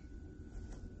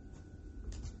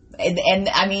 And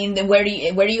I mean, where do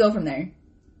you go from there?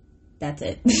 That's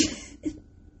it.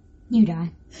 You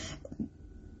die.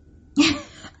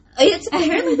 It's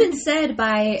apparently been said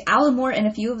by Alan Moore and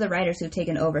a few of the writers who've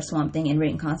taken over Swamp Thing and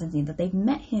written Constantine that they've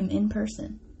met him in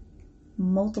person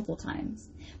multiple times.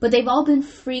 But they've all been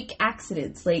freak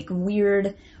accidents, like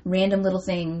weird, random little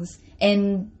things.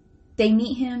 And they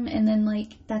meet him and then,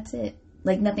 like, that's it.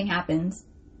 Like, nothing happens.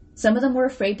 Some of them were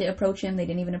afraid to approach him. They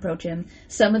didn't even approach him.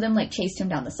 Some of them, like, chased him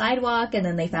down the sidewalk and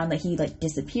then they found that he, like,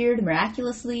 disappeared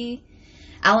miraculously.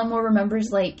 Alan Moore remembers,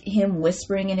 like, him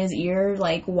whispering in his ear,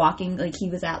 like, walking, like, he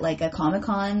was at, like, a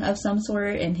Comic-Con of some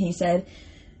sort, and he said,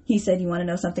 you want to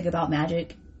know something about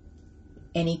magic?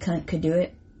 Any cunt could do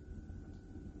it.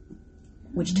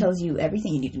 Which tells you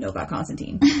everything you need to know about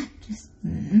Constantine.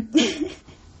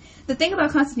 The thing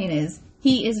about Constantine is,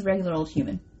 he is a regular old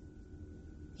human.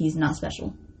 He's not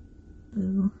special.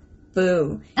 Boo.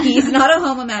 Boo. He's not a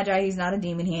homo magi, he's not a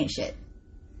demon, he ain't shit.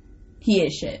 He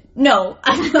is shit. No,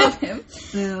 I love him.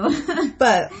 Boo.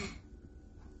 But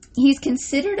he's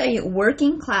considered a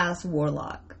working class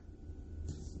warlock.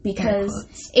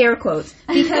 Because, air quotes,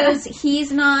 because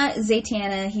he's not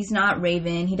Zatanna, he's not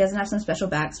Raven, he doesn't have some special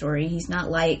backstory, he's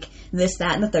not like this,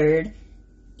 that, and the third.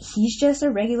 He's just a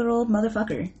regular old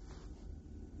motherfucker.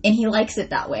 And he likes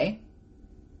it that way.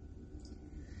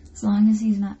 As long as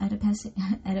he's not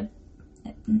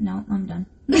no, I'm done.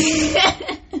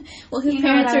 Well, his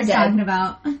parents are dead. Talking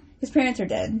about. His parents are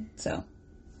dead, so.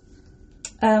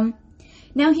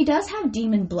 Now, he does have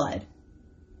demon blood.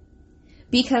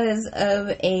 Because of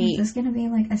Is this gonna be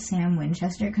like a Sam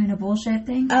Winchester kind of bullshit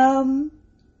thing? Well,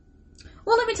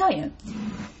 let me tell you.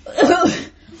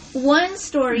 One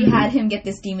story had him get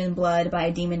this demon blood by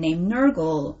a demon named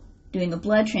Nurgle doing a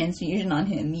blood transfusion on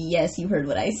him. Yes, you heard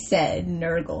what I said,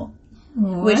 Nurgle.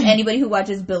 What? Which anybody who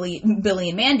watches Billy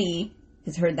and Mandy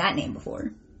has heard that name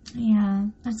before. Yeah,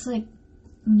 that's like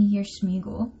when you hear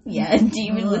Smeagol. Yeah,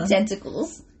 demon with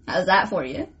tentacles. How's that for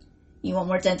you? You want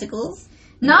more tentacles?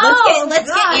 No! Let's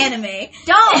get anime.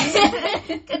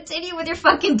 Don't! Continue with your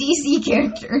fucking DC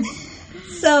character.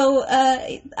 So,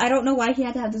 I don't know why he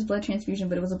had to have this blood transfusion,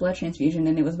 but it was a blood transfusion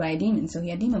and it was by a demon, so he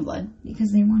had demon blood.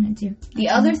 Because they wanted to. The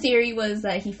other theory was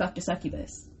that he fucked a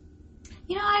succubus.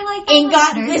 You know, I like that And one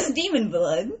got better. this demon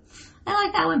blood. I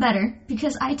like that one better.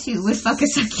 Because I too would fuck a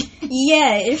succubus.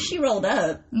 Yeah, if she rolled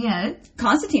up. Yeah.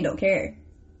 Constantine don't care.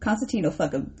 Constantine will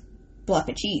fuck a block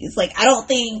of cheese. Like, I don't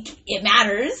think it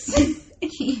matters.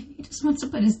 He just wants to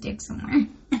put his dick somewhere.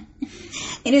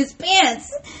 In his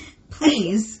pants.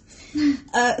 Please.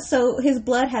 So his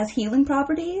blood has healing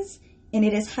properties, and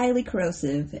it is highly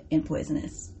corrosive and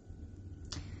poisonous.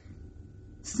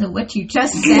 So what you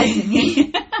just said to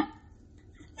me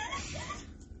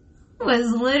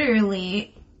was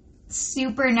literally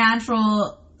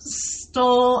Supernatural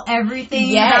stole everything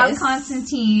Yes. about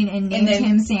Constantine and named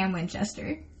him Sam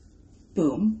Winchester.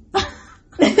 Boom.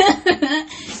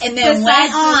 And then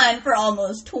went on for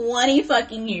almost 20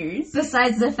 fucking years.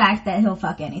 Besides the fact that he'll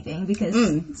fuck anything, because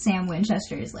Sam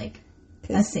Winchester is like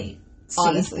a saint.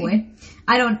 Honestly. Boy.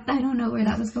 I don't know where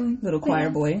that was going. Little choir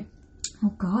boy.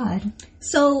 Oh God.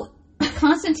 So,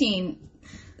 Constantine,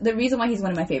 the reason why he's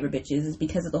one of my favorite bitches is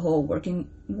because of the whole working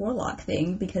warlock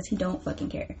thing, because he don't fucking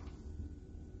care.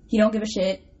 He don't give a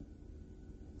shit.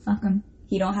 Fuck him.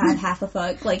 He don't have half a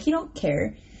fuck. Like, he don't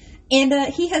care. And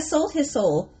he has sold his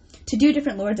soul to 2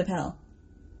 different lords of hell.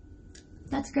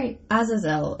 That's great.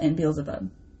 Azazel and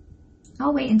Beelzebub.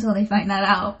 I'll wait until they find that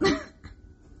out.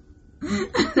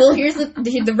 Well, here's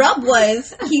the rub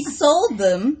was, he sold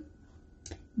them,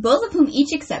 both of whom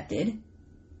each accepted,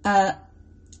 and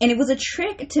it was a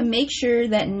trick to make sure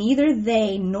that neither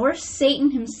they nor Satan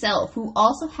himself, who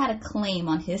also had a claim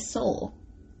on his soul,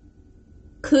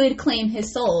 could claim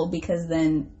his soul, because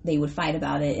then they would fight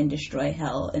about it and destroy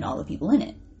hell and all the people in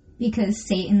it. Because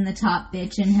Satan, the top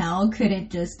bitch in hell,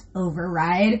 couldn't just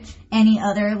override any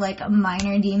other, like,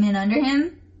 minor demon under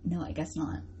him? No, I guess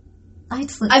not.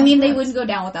 I mean, they wouldn't go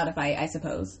down without a fight, I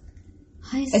suppose.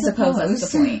 I suppose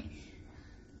that's the point.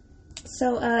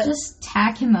 So, just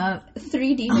tack him up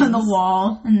 3 demons on the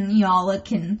wall, and y'all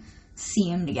can see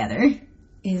him together.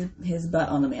 His butt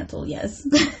on the mantle, yes.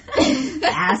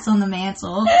 Ass on the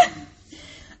mantle.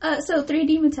 So 3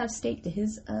 demons have stake to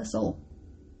his soul,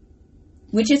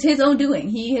 which is his own doing.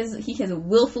 He has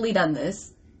willfully done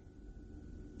this.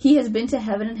 He has been to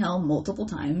heaven and hell multiple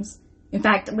times. In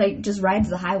fact, like, just rides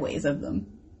the highways of them.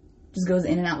 Just goes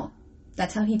in and out.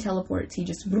 That's how he teleports. He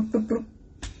just... Bloop, bloop, bloop.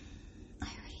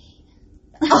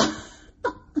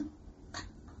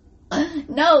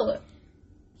 No!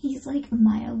 He's like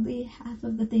mildly half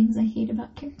of the things I hate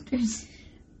about characters.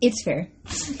 It's fair.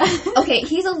 Okay,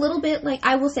 he's a little bit, like,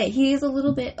 I will say, he is a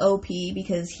little bit OP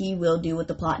because he will do what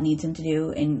the plot needs him to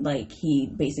do, and, like, he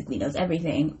basically knows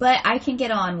everything. But I can get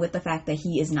on with the fact that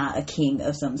he is not a king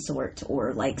of some sort,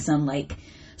 or, like, some, like,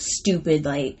 stupid,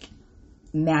 like,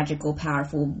 magical,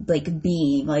 powerful, like,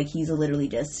 being. Like, he's literally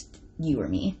just you or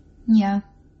me. Yeah.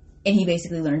 And he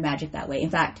basically learned magic that way.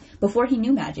 In fact, before he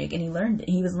knew magic, and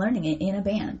he was learning it in a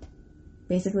band.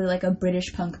 Basically like a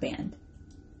British punk band.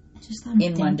 I just thought of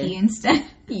in London instead.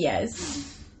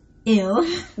 Yes.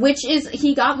 Ew. Which is,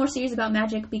 he got more serious about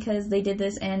magic because they did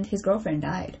this and his girlfriend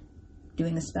died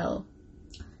doing the spell.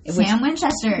 Sam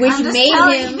Winchester. Which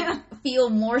made him feel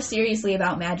more seriously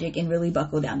about magic and really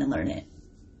buckle down and learn it.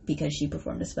 Because she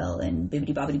performed a spell and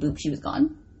bibbidi bobbidi boop, she was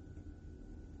gone.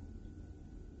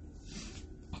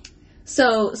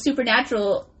 So,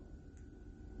 Supernatural,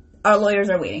 our lawyers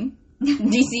are waiting.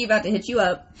 DC about to hit you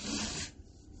up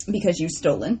because you've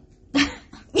stolen.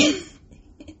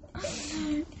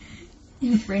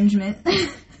 Infringement.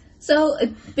 So,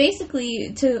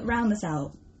 basically, to round this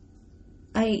out,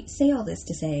 I say all this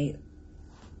to say,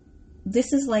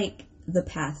 this is like the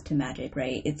path to magic,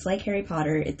 right? It's like Harry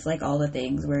Potter, it's like all the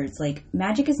things where it's like,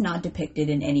 magic is not depicted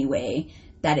in any way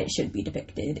that it should be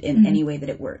depicted, in any way that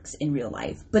it works in real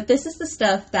life. But this is the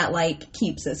stuff that, like,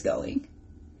 keeps us going.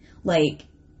 Like,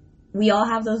 we all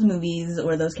have those movies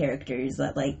or those characters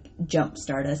that, like,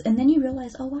 jumpstart us. And then you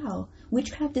realize, oh, wow,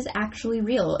 witchcraft is actually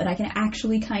real. And I can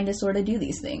actually kind of sort of do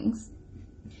these things.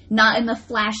 Not in the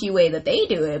flashy way that they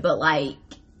do it, but, like,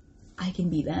 I can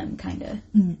be them, kind of.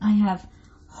 I have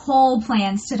whole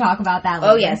plans to talk about that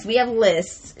later. Oh, yes, we have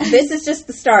lists. This is just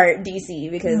the start,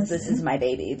 DC, because this is my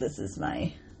baby. This is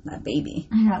my baby.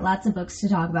 I got lots of books to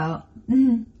talk about.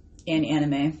 And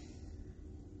anime.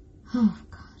 Oh,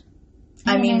 God.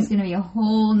 I mean, it's going to be a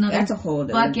whole nother that's a whole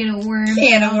bucket of worms.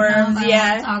 Can of worms,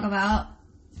 yeah. To talk about.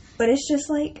 But it's just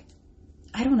like,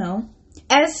 I don't know.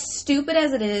 As stupid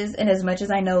as it is, and as much as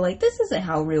I know, like, this isn't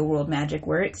how real world magic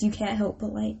works, you can't help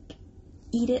but, like,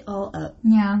 eat it all up.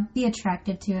 Yeah, be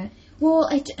attracted to it. Well,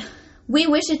 we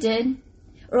wish it did.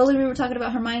 Earlier we were talking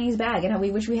about Hermione's bag and how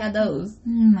we wish we had those. Oh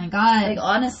my God. Like,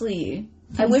 honestly,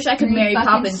 I wish I could Mary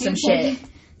Poppins some shit.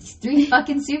 These 3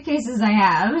 fucking suitcases I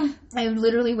have. I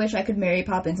literally wish I could Mary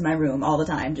Poppins my room all the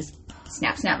time. Just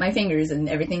snap my fingers and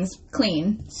everything's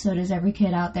clean. So does every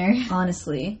kid out there.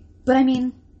 Honestly. But I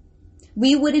mean,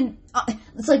 we wouldn't,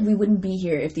 it's like we wouldn't be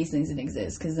here if these things didn't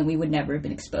exist, because then we would never have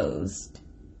been exposed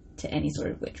to any sort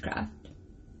of witchcraft.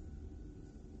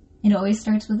 It always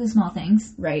starts with the small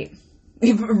things. Right.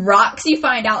 Rocks you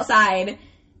find outside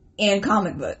and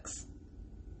comic books.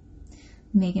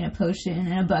 Making a potion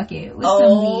in a bucket with some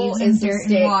leaves and dirt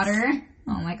and water.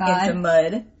 Oh my God. And some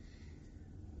mud.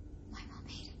 My mom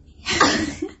hated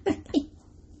me.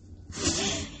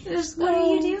 Rose, what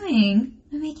are you doing?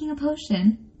 I'm making a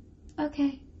potion.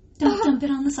 Okay. Don't dump it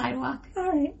on the sidewalk.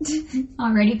 Alright.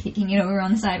 Already kicking it over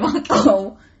on the sidewalk.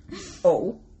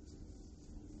 Oh.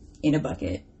 In a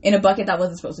bucket. In a bucket that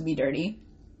wasn't supposed to be dirty.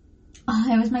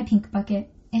 Oh, it was my pink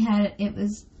bucket. It had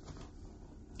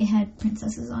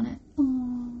princesses on it.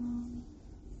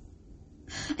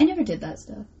 I never did that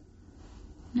stuff.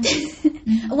 No.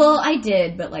 Well, I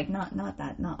did, but like not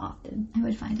often. I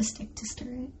would find a stick to stir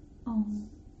it. Oh.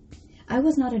 I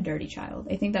was not a dirty child.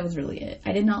 I think that was really it.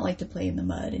 I did not like to play in the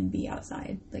mud and be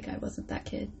outside. Like, I wasn't that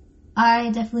kid.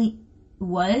 I definitely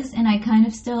was, and I kind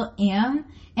of still am.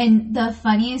 And the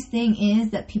funniest thing is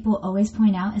that people always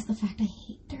point out is the fact I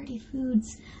hate dirty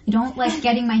foods. I don't like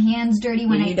getting my hands dirty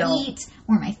when I eat,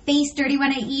 or my face dirty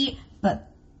when I eat, but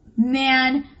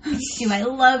man, do I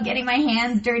love getting my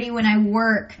hands dirty when I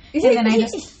work. And then I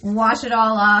just wash it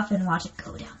all off and watch it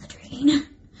go down the drain.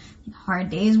 Hard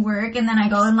day's work, and then I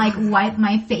go and like wipe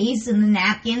my face and the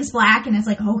napkin's black, and it's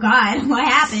like, oh god, what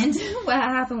happened? What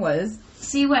happened was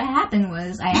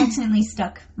I accidentally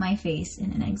stuck my face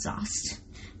in an exhaust.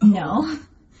 No.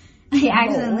 I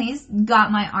accidentally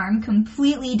got my arm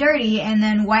completely dirty and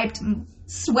then wiped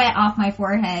sweat off my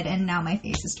forehead, and now my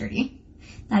face is dirty.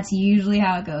 That's usually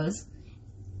how it goes.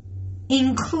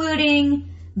 Including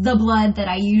the blood that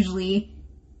I usually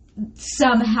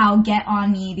somehow get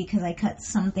on me because I cut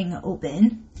something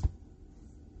open.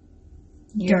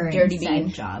 You're a dirty bean.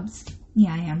 Jobs.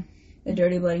 Yeah, I am. A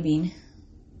dirty bloody bean.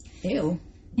 Ew.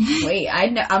 Wait,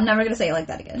 I'm never going to say it like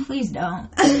that again. Please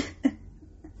don't.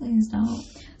 Please don't.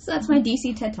 So that's my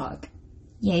DC TED Talk.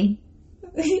 Yay.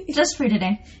 Just for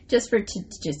today. Just for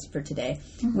today.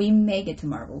 Mm-hmm. We may get to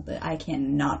Marvel, but I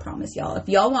cannot promise y'all. If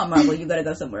y'all want Marvel, you gotta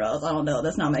go somewhere else. I don't know.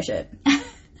 That's not my shit.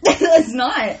 That's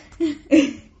not.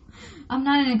 I'm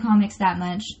not into comics that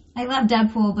much. I love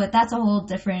Deadpool, but that's a whole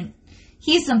different...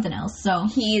 He's something else, so...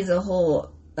 He's a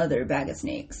whole other bag of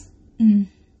snakes. Mm.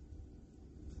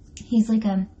 He's like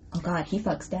a... Oh god, he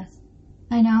fucks death.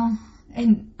 I know.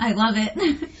 And I love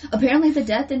it. Apparently the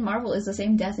death in Marvel is the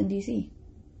same death in DC.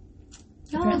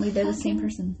 Apparently they're the same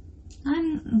person.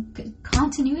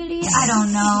 Continuity? I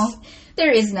don't know.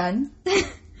 There is none.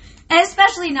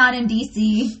 Especially not in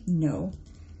DC. No.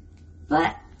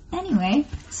 But anyway,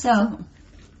 so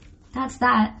that's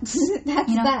that.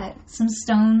 That's that. Some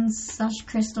stones /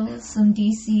 crystals, some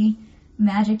DC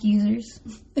magic users.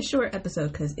 A short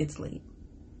episode because it's late.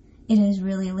 It is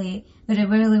really late, but it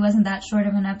really wasn't that short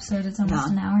of an episode. It's almost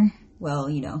an hour. Well,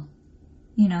 you know.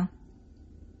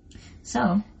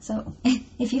 So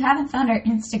if you haven't found our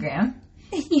Instagram,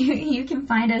 you can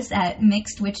find us at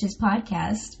Mixed Witches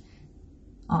Podcast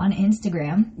on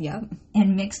Instagram. Yep.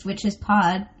 And Mixed Witches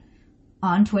Pod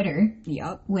on Twitter.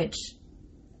 Yep. Which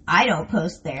I don't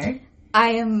post there.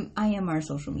 I am our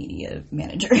social media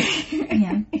manager.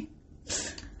 Yeah.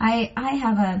 I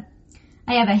have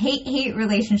a hate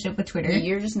relationship with Twitter.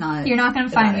 You're just not. You're not going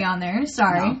to find me on there.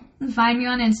 Sorry. No. Find me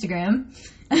on Instagram.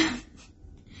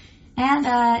 And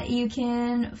you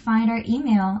can find our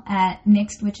email at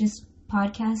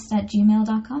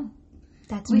mixedwitchespodcast@gmail.com.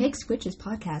 That's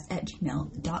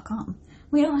mixedwitchespodcast@gmail.com.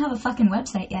 We don't have a fucking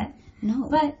website yet. No.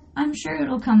 But I'm sure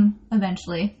it'll come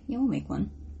eventually. Yeah, we'll make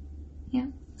one. Yeah,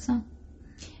 so.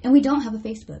 And we don't have a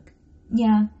Facebook.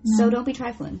 Yeah. No. So don't be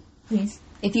trifling. Please.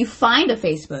 If you find a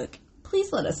Facebook,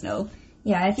 please let us know.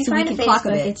 Yeah, if you find a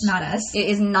Facebook, it's not us. It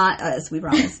is not us, we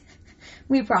promise.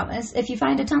 We promise. If you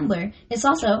find a Tumblr, it's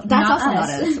also not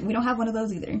us. We don't have one of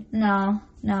those either. No.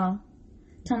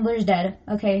 Tumblr's dead.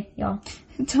 Okay, y'all.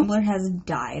 Tumblr has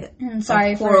died. And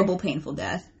sorry for horrible, painful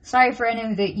death. Sorry for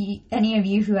any of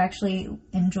you who actually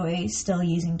enjoy still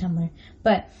using Tumblr.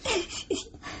 But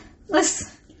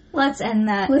let's end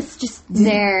that. Let's just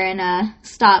there and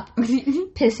stop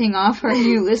pissing off our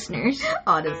new listeners.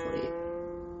 Honestly.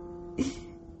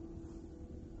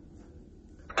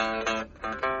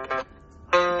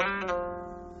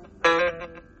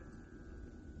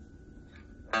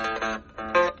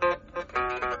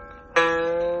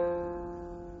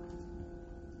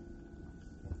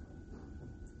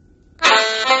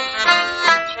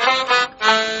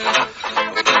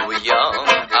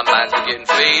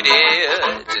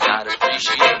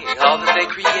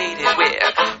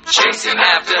 Chasing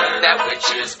after that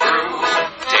witch's brew.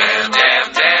 Damn.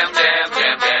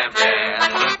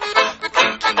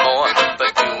 Thinking more,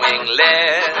 but doing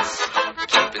less.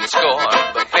 Keeping score,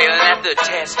 but failing at the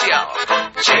test, y'all.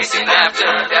 Chasing after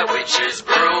that witch's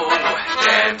brew.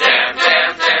 Damn.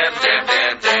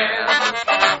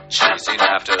 Chasing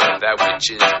after that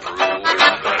witch's brew.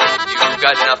 You've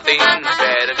got nothing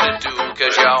better to do,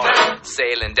 'cause you're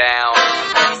sailing down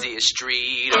the easiest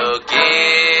street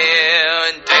again.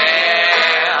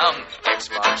 damn. X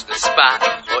marks the spot,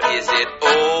 or is it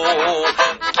O?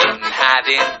 Getting high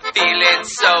then feeling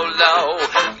so low,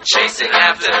 chasing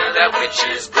after that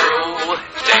witch's brew.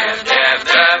 Damn, damn,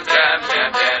 damn, damn,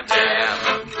 damn, damn,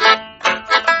 damn.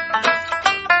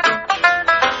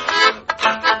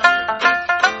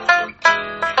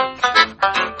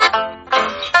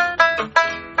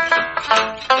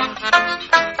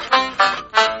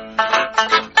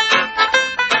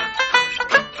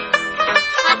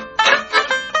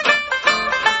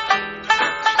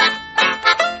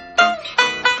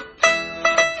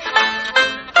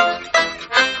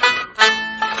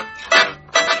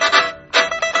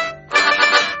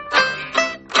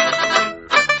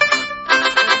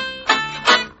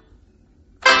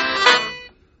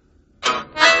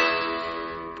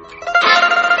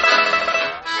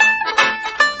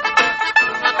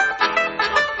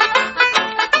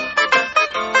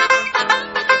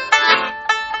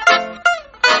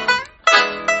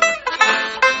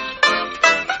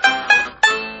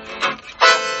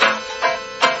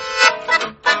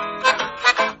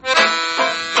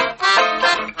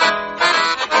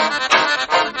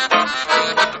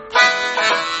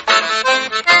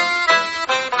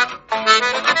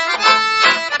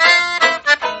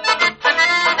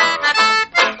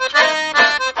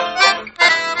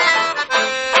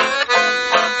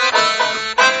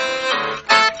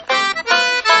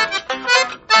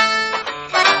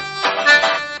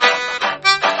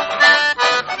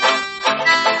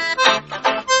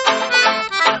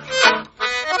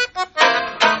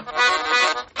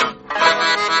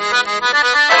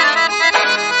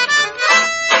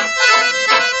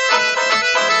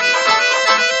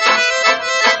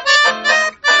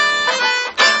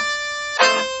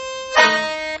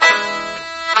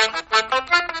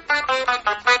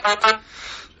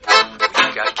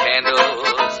 Got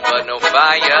candles, but no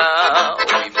fire.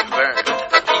 We've been burned,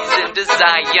 peace and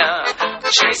desire.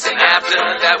 Chasing after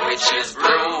that witch's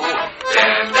brew.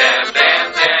 Damn, damn,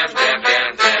 damn, damn, damn,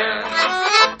 damn, damn.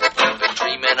 Been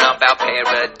dreaming about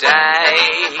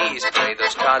paradise. Play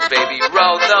those cards, baby,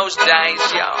 roll those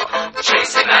dice, y'all.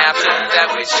 Chasing after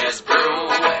that witch's brew.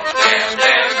 Damn,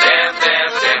 damn, damn,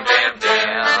 damn, damn, damn,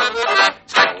 damn.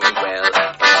 It's going well,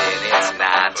 and then it's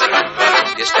not.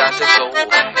 You start to go,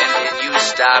 and then you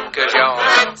stop, 'cause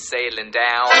you're sailing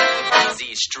down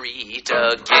Z Street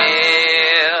again.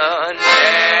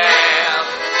 Damn,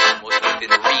 almost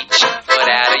within reach, but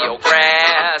out of your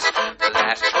grasp. The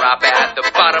last drop at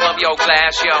the bottom of your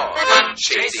glass, you're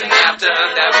chasing after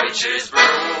that witch's brew.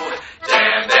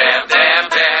 Damn, damn, damn.